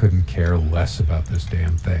 I couldn't care less about this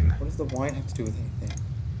damn thing. What does the wine have to do with anything?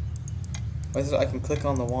 Why is it I can click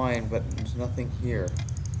on the wine, but there's nothing here?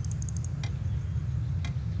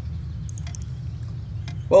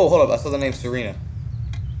 Whoa, hold up. I saw the name Serena.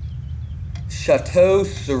 Chateau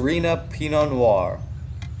Serena Pinot Noir.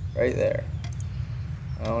 Right there.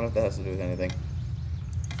 I don't know if that has to do with anything.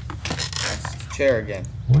 That's the chair again.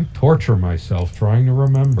 Why torture myself trying to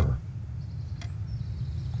remember?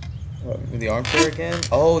 The armchair again?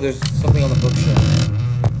 Oh, there's something on the bookshelf.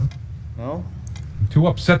 No? I'm too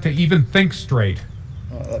upset to even think straight.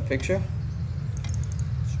 That picture?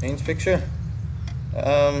 Strange picture?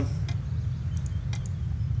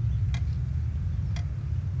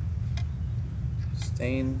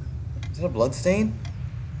 Stain. Is that a blood stain?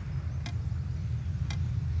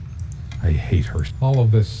 I hate her. All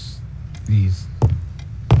of these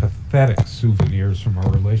pathetic souvenirs from our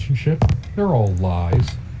relationship, they're all lies.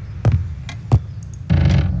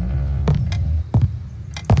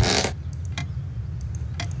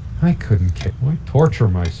 I couldn't care. Why torture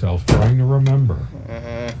myself trying to remember?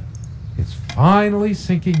 It's finally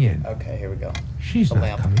sinking in. Okay, here we go. She's The not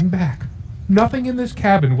lamp. coming back. Nothing in this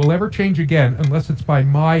cabin will ever change again unless it's by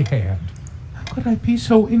my hand. How could I be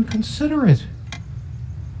so inconsiderate?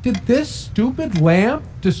 Did this stupid lamp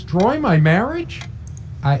destroy my marriage?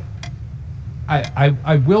 I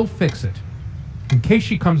will fix it. In case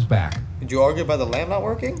she comes back. Did you argue about the lamp not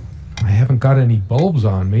working? I haven't got any bulbs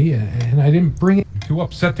on me, and I didn't bring it. I'm too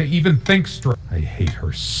upset to even think straight. I hate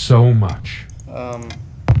her so much.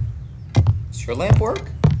 Does your lamp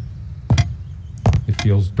work? It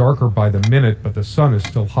feels darker by the minute, but the sun is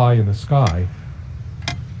still high in the sky.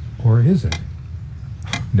 Or is it?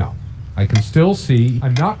 No. I can still see.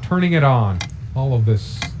 I'm not turning it on. All of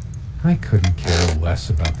this. I couldn't care less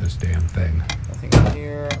about this damn thing. Nothing in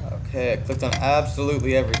here. Okay, I clicked on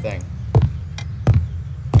absolutely everything.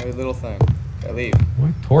 Every little thing. Okay, leave.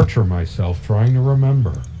 Why torture myself trying to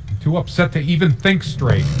remember? I'm too upset to even think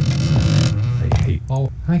straight. I hate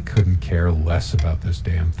all. I couldn't care less about this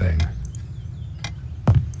damn thing.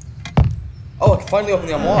 Oh, I can finally open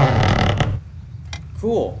the armoire.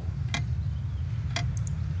 Cool.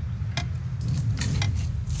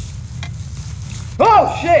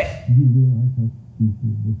 Oh, shit! You realize how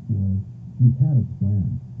stupid this was? We had a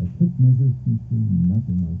plan. I took measures to ensure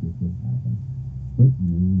nothing like this would happen. But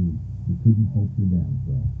you couldn't hope your damn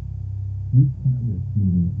self. We can't risk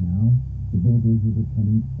moving it now. The bulldozers are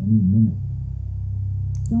coming any minute.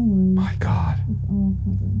 Don't worry. My God. It's all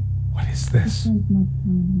covered. What is We this? spent much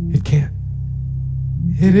time here. It can't.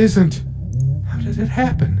 It isn't. How did it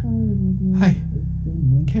happen? Sorry,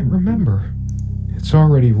 Reversion. I can't remember. It's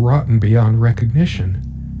already rotten beyond recognition.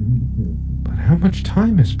 But how much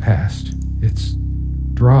time has passed? It's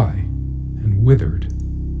dry and withered.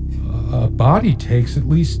 A body takes at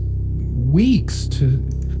least weeks to...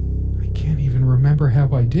 I can't even remember how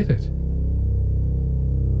I did it.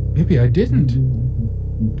 Maybe I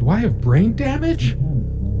didn't. Do I have brain damage?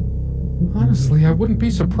 Honestly, I wouldn't be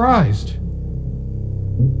surprised.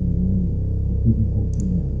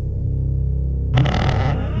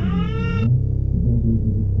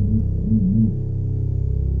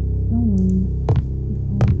 Don't worry. It's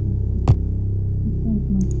all covered. We spent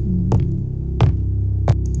much time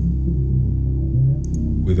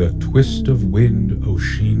here. With a twist of wind,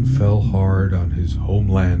 O'Sheen fell hard on his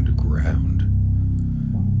homeland ground.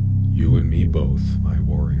 You and me both, my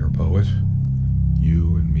warrior poet.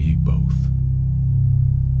 You and me both.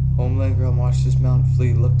 Homeland Girl watched his mount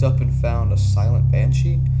flee, looked up and found a silent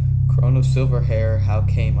banshee. Crown of silver hair, how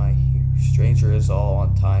came I here? Stranger is all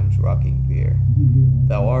on time's rocking bier.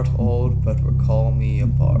 Thou art old, but recall me a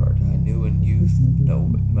bard. I knew in youth, no,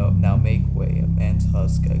 now make way. A man's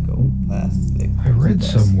husk I go past thick. I read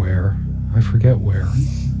somewhere, I forget where,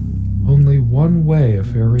 only one way a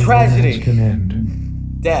fairy Tragedy. romance can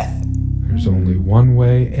end. Death. There's only one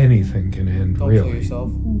way anything can end, Don't kill really.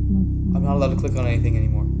 yourself. Spent much time. I'm not allowed to click on anything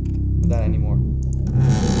anymore. With that anymore.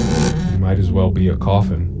 It might as well be a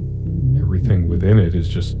coffin. Everything within it is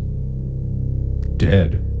just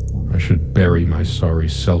dead. I should bury my sorry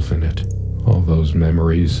self in it. All those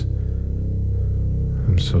memories.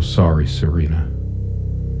 I'm so sorry, Serena.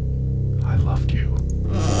 I loved you.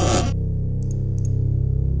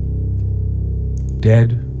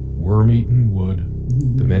 Dead, worm-eaten wood.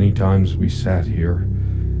 The many times we sat here.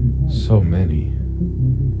 So many.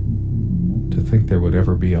 To think there would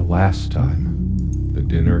ever be a last time. The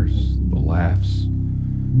dinners, the laughs.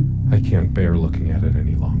 I can't bear looking at it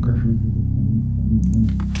any longer.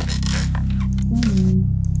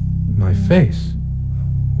 My face.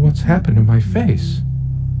 What's happened to my face?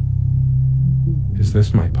 Is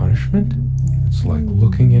this my punishment? It's like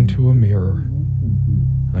looking into a mirror.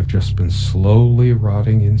 I've just been slowly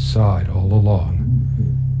rotting inside all along.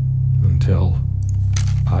 Until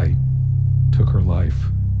I took her life.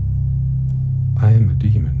 I am a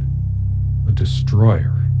demon. A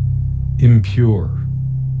destroyer. Impure.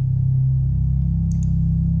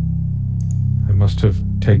 I must have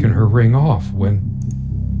taken her ring off when...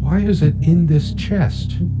 Why is it in this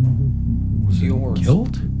chest? Was it Yours.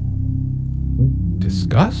 guilt?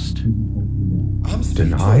 Disgust? I'm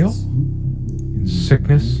Denial? speechless. In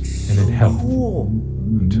sickness and in health. Cool.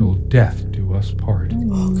 Until death do us part.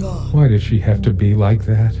 Oh god. Why did she have to be like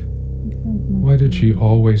that? Why did she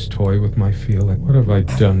always toy with my feeling? What have I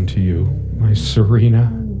done to you, my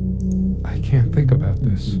Serena? I can't think about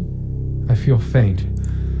this. I feel faint.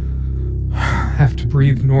 Have to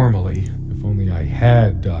breathe normally. If only I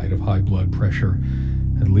had died of high blood pressure,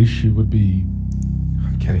 at least she would be...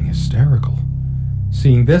 I'm getting hysterical.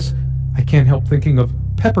 Seeing this, I can't help thinking of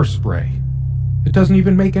pepper spray. It doesn't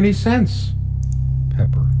even make any sense.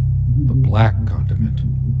 Pepper. The black condiment.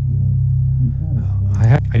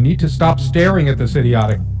 I need to stop staring at this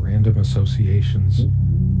idiotic random associations.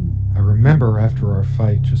 I remember after our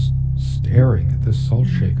fight just staring at this salt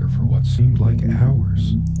shaker for what seemed like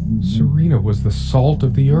hours. Serena was the salt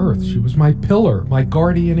of the earth. She was my pillar, my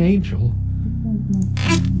guardian angel.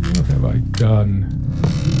 What have I done?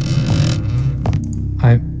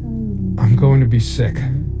 I'm going to be sick.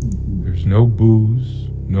 There's no booze,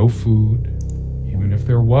 no food. Even if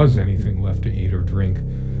there was anything left to eat or drink,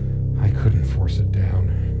 I couldn't force it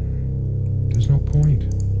down. There's no point.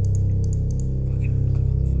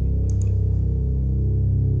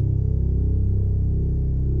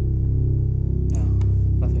 No,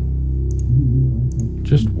 nothing.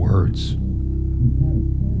 Just words.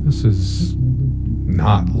 This is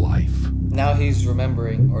not life. Now he's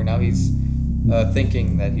remembering, or now he's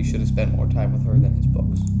thinking that he should have spent more time with her than his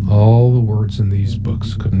books. All the words in these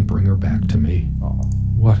books couldn't bring her back to me. Oh.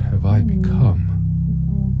 What have I become?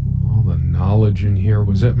 All the knowledge in here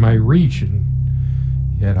was at my reach, and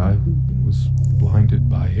yet I was blinded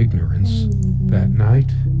by ignorance. That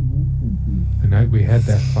night, the night we had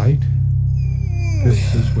that fight,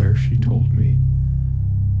 this is where she told me.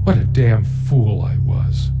 What a damn fool I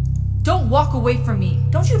was. Don't walk away from me.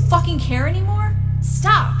 Don't you fucking care anymore?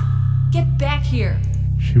 Stop! Get back here.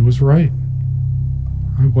 She was right.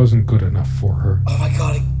 I wasn't good enough for her. Oh my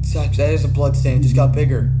god, that is a blood stain. It just got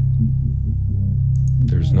bigger.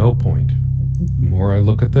 There's no point. The more I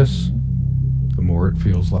look at this, the more it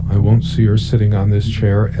feels like I won't see her sitting on this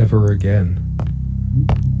chair ever again.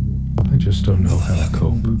 I just don't know how to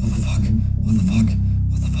cope. What the fuck? What the fuck?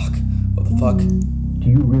 What the fuck? What the fuck? Do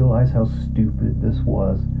you realize how stupid this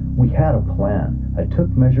was? We had a plan. I took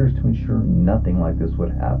measures to ensure nothing like this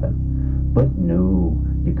would happen. But no,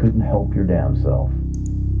 you couldn't help your damn self.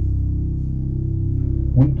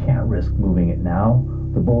 We can't risk moving it now.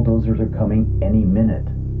 The bulldozers are coming any minute.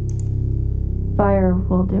 Fire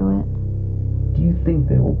will do it. Do you think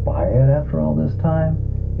they will buy it after all this time?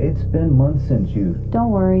 It's been months since you... Don't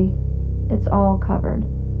worry. It's all covered.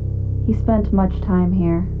 He spent much time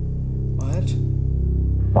here. What?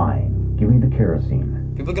 Fine. Give me the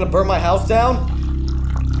kerosene. People gonna burn my house down?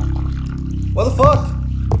 What the fuck?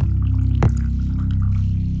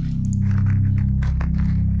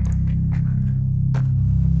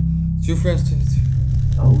 Two friends to...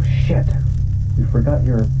 Oh shit. We forgot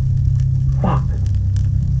your... Fuck.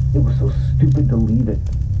 It was so stupid to leave it.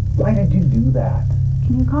 Why did you do that?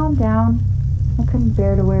 Can you calm down? I couldn't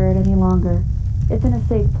bear to wear it any longer. It's in a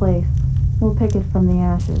safe place. We'll pick it from the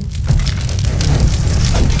ashes.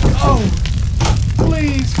 Oh!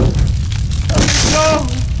 Please! No!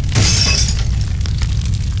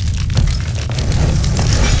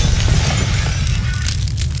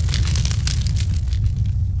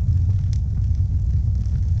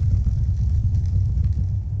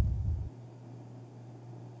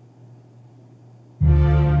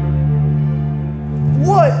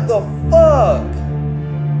 What the fuck?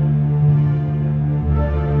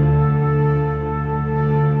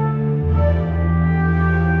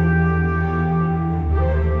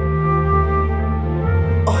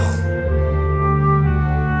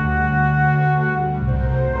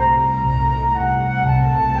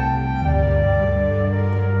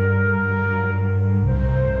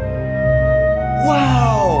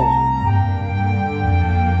 Wow!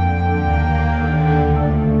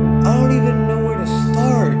 I don't even know where to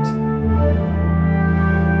start.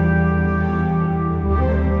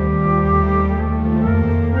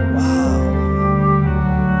 Wow.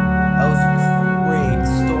 That was a great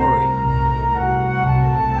story.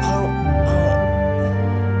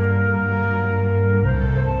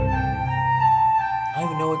 I don't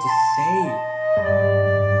even know what to say.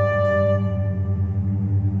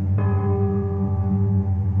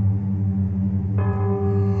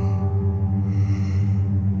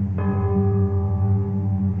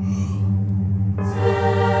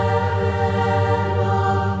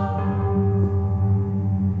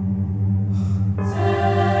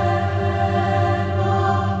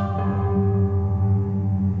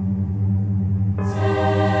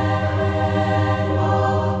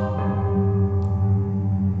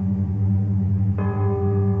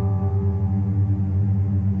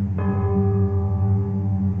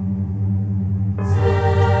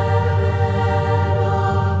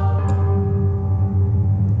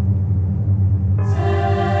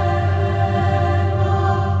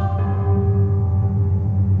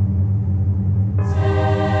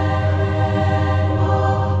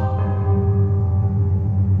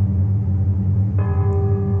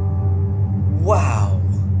 Wow.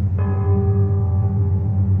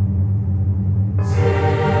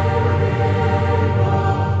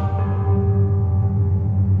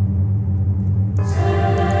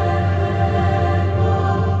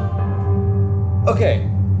 Okay.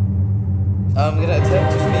 I'm gonna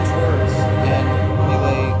attempt to speak words and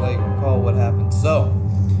relay, recall what happened. So,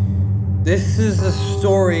 this is a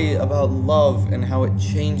story about love and how it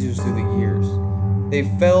changes through the years. They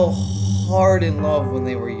fell hard in love when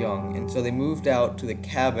they were young, and so they moved out to the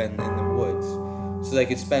cabin in the woods so they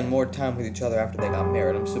could spend more time with each other after they got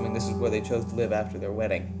married. I'm assuming this is where they chose to live after their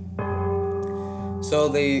wedding. So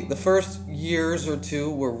the first years or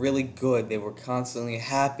two were really good. They were constantly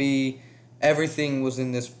happy. Everything was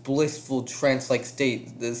in this blissful trance-like state,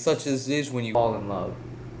 such as it is when you fall in love.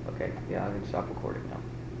 Okay, yeah, I can stop recording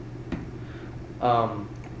now.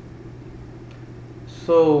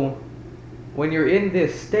 So when you're in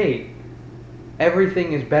this state,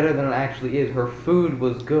 everything is better than it actually is. Her food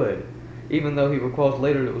was good, even though he recalls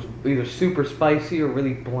later it was either super spicy or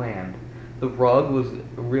really bland. The rug was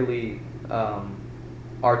really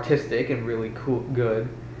artistic and really cool, good.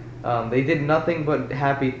 They did nothing but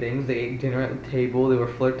happy things. They ate dinner at the table. They were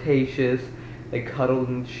flirtatious. They cuddled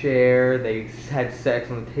in the chair. They had sex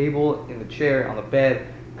on the table, in the chair, on the bed,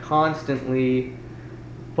 constantly.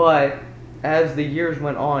 But as the years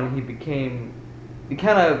went on, he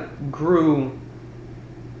kind of grew.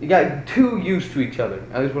 You got too used to each other.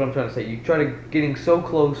 That's what I'm trying to say. You started getting so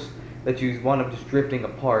close that you wound up just drifting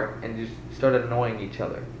apart and just started annoying each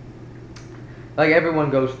other. Like, everyone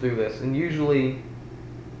goes through this, and usually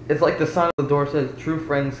it's like the sign on the door says, true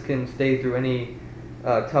friends can stay through any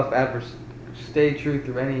stay true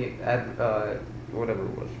through any whatever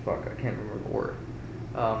it was. Fuck, I can't remember the word.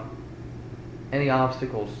 Any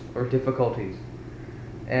obstacles or difficulties,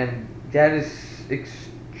 and that is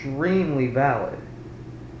extremely valid.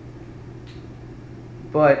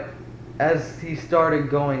 But as he started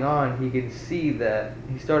going on, he could see that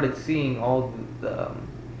he started seeing all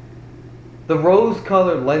the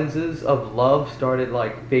rose-colored lenses of love started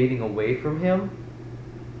like fading away from him.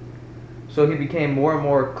 So he became more and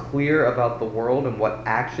more clear about the world and what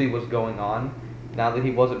actually was going on. Now that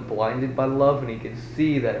he wasn't blinded by love, and he could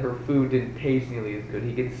see that her food didn't taste nearly as good.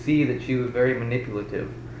 He could see that she was very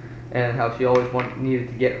manipulative, and how she always needed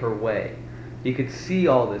to get her way. He could see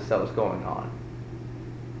all this that was going on.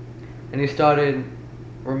 And he started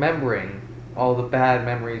remembering all the bad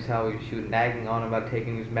memories, how she was nagging on him about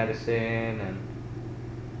taking his medicine, and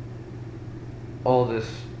all this.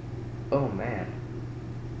 Oh, man.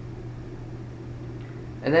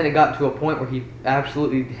 And then it got to a point where he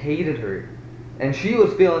absolutely hated her. And she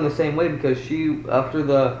was feeling the same way, because she, after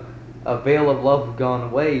the veil of love had gone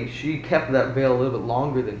away, she kept that veil a little bit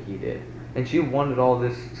longer than he did. And she wanted all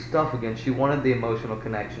this stuff again. She wanted the emotional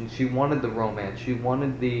connection. She wanted the romance. She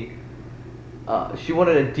wanted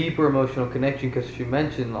a deeper emotional connection, because she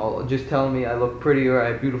mentioned, just telling me I look pretty or I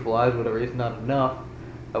have beautiful eyes, whatever, is not enough.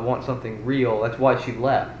 I want something real. That's why she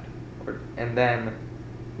left. And then,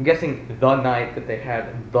 I'm guessing the night that they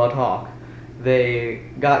had the talk, they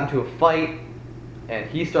got into a fight, and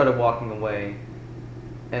he started walking away,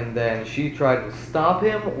 and then she tried to stop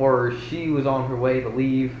him, or she was on her way to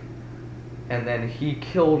leave, and then he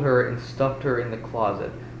killed her and stuffed her in the closet.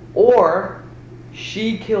 Or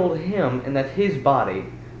she killed him, and that's his body,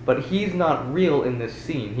 but he's not real in this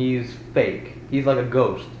scene. He's fake. He's like a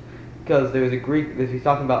ghost. Because there's a Greek, he's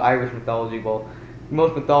talking about Irish mythology. Well,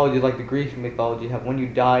 most mythologies, like the Greek mythology, have when you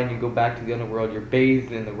die and you go back to the underworld, you're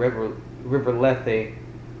bathed in the river Lethe,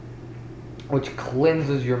 which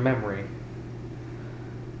cleanses your memory.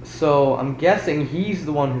 So I'm guessing he's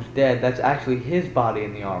the one who's dead. That's actually his body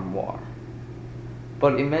in the armoire.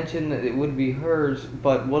 But it mentioned that it would be hers,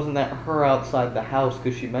 but wasn't that her outside the house?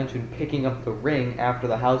 Because she mentioned picking up the ring after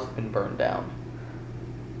the house had been burned down.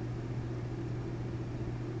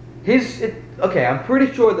 Okay, I'm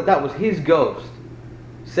pretty sure that was his ghost,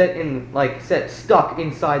 stuck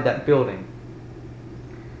inside that building.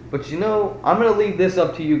 But you know, I'm gonna leave this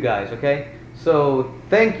up to you guys, okay? So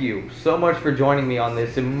thank you so much for joining me on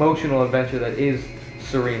this emotional adventure that is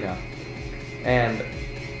Serena. And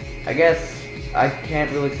I guess I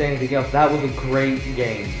can't really say anything else. That was a great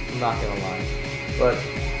game, I'm not gonna lie. But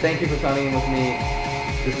thank you for signing in with me.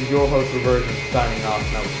 This is your host, Reversion, signing off,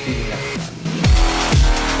 and I will see you next time.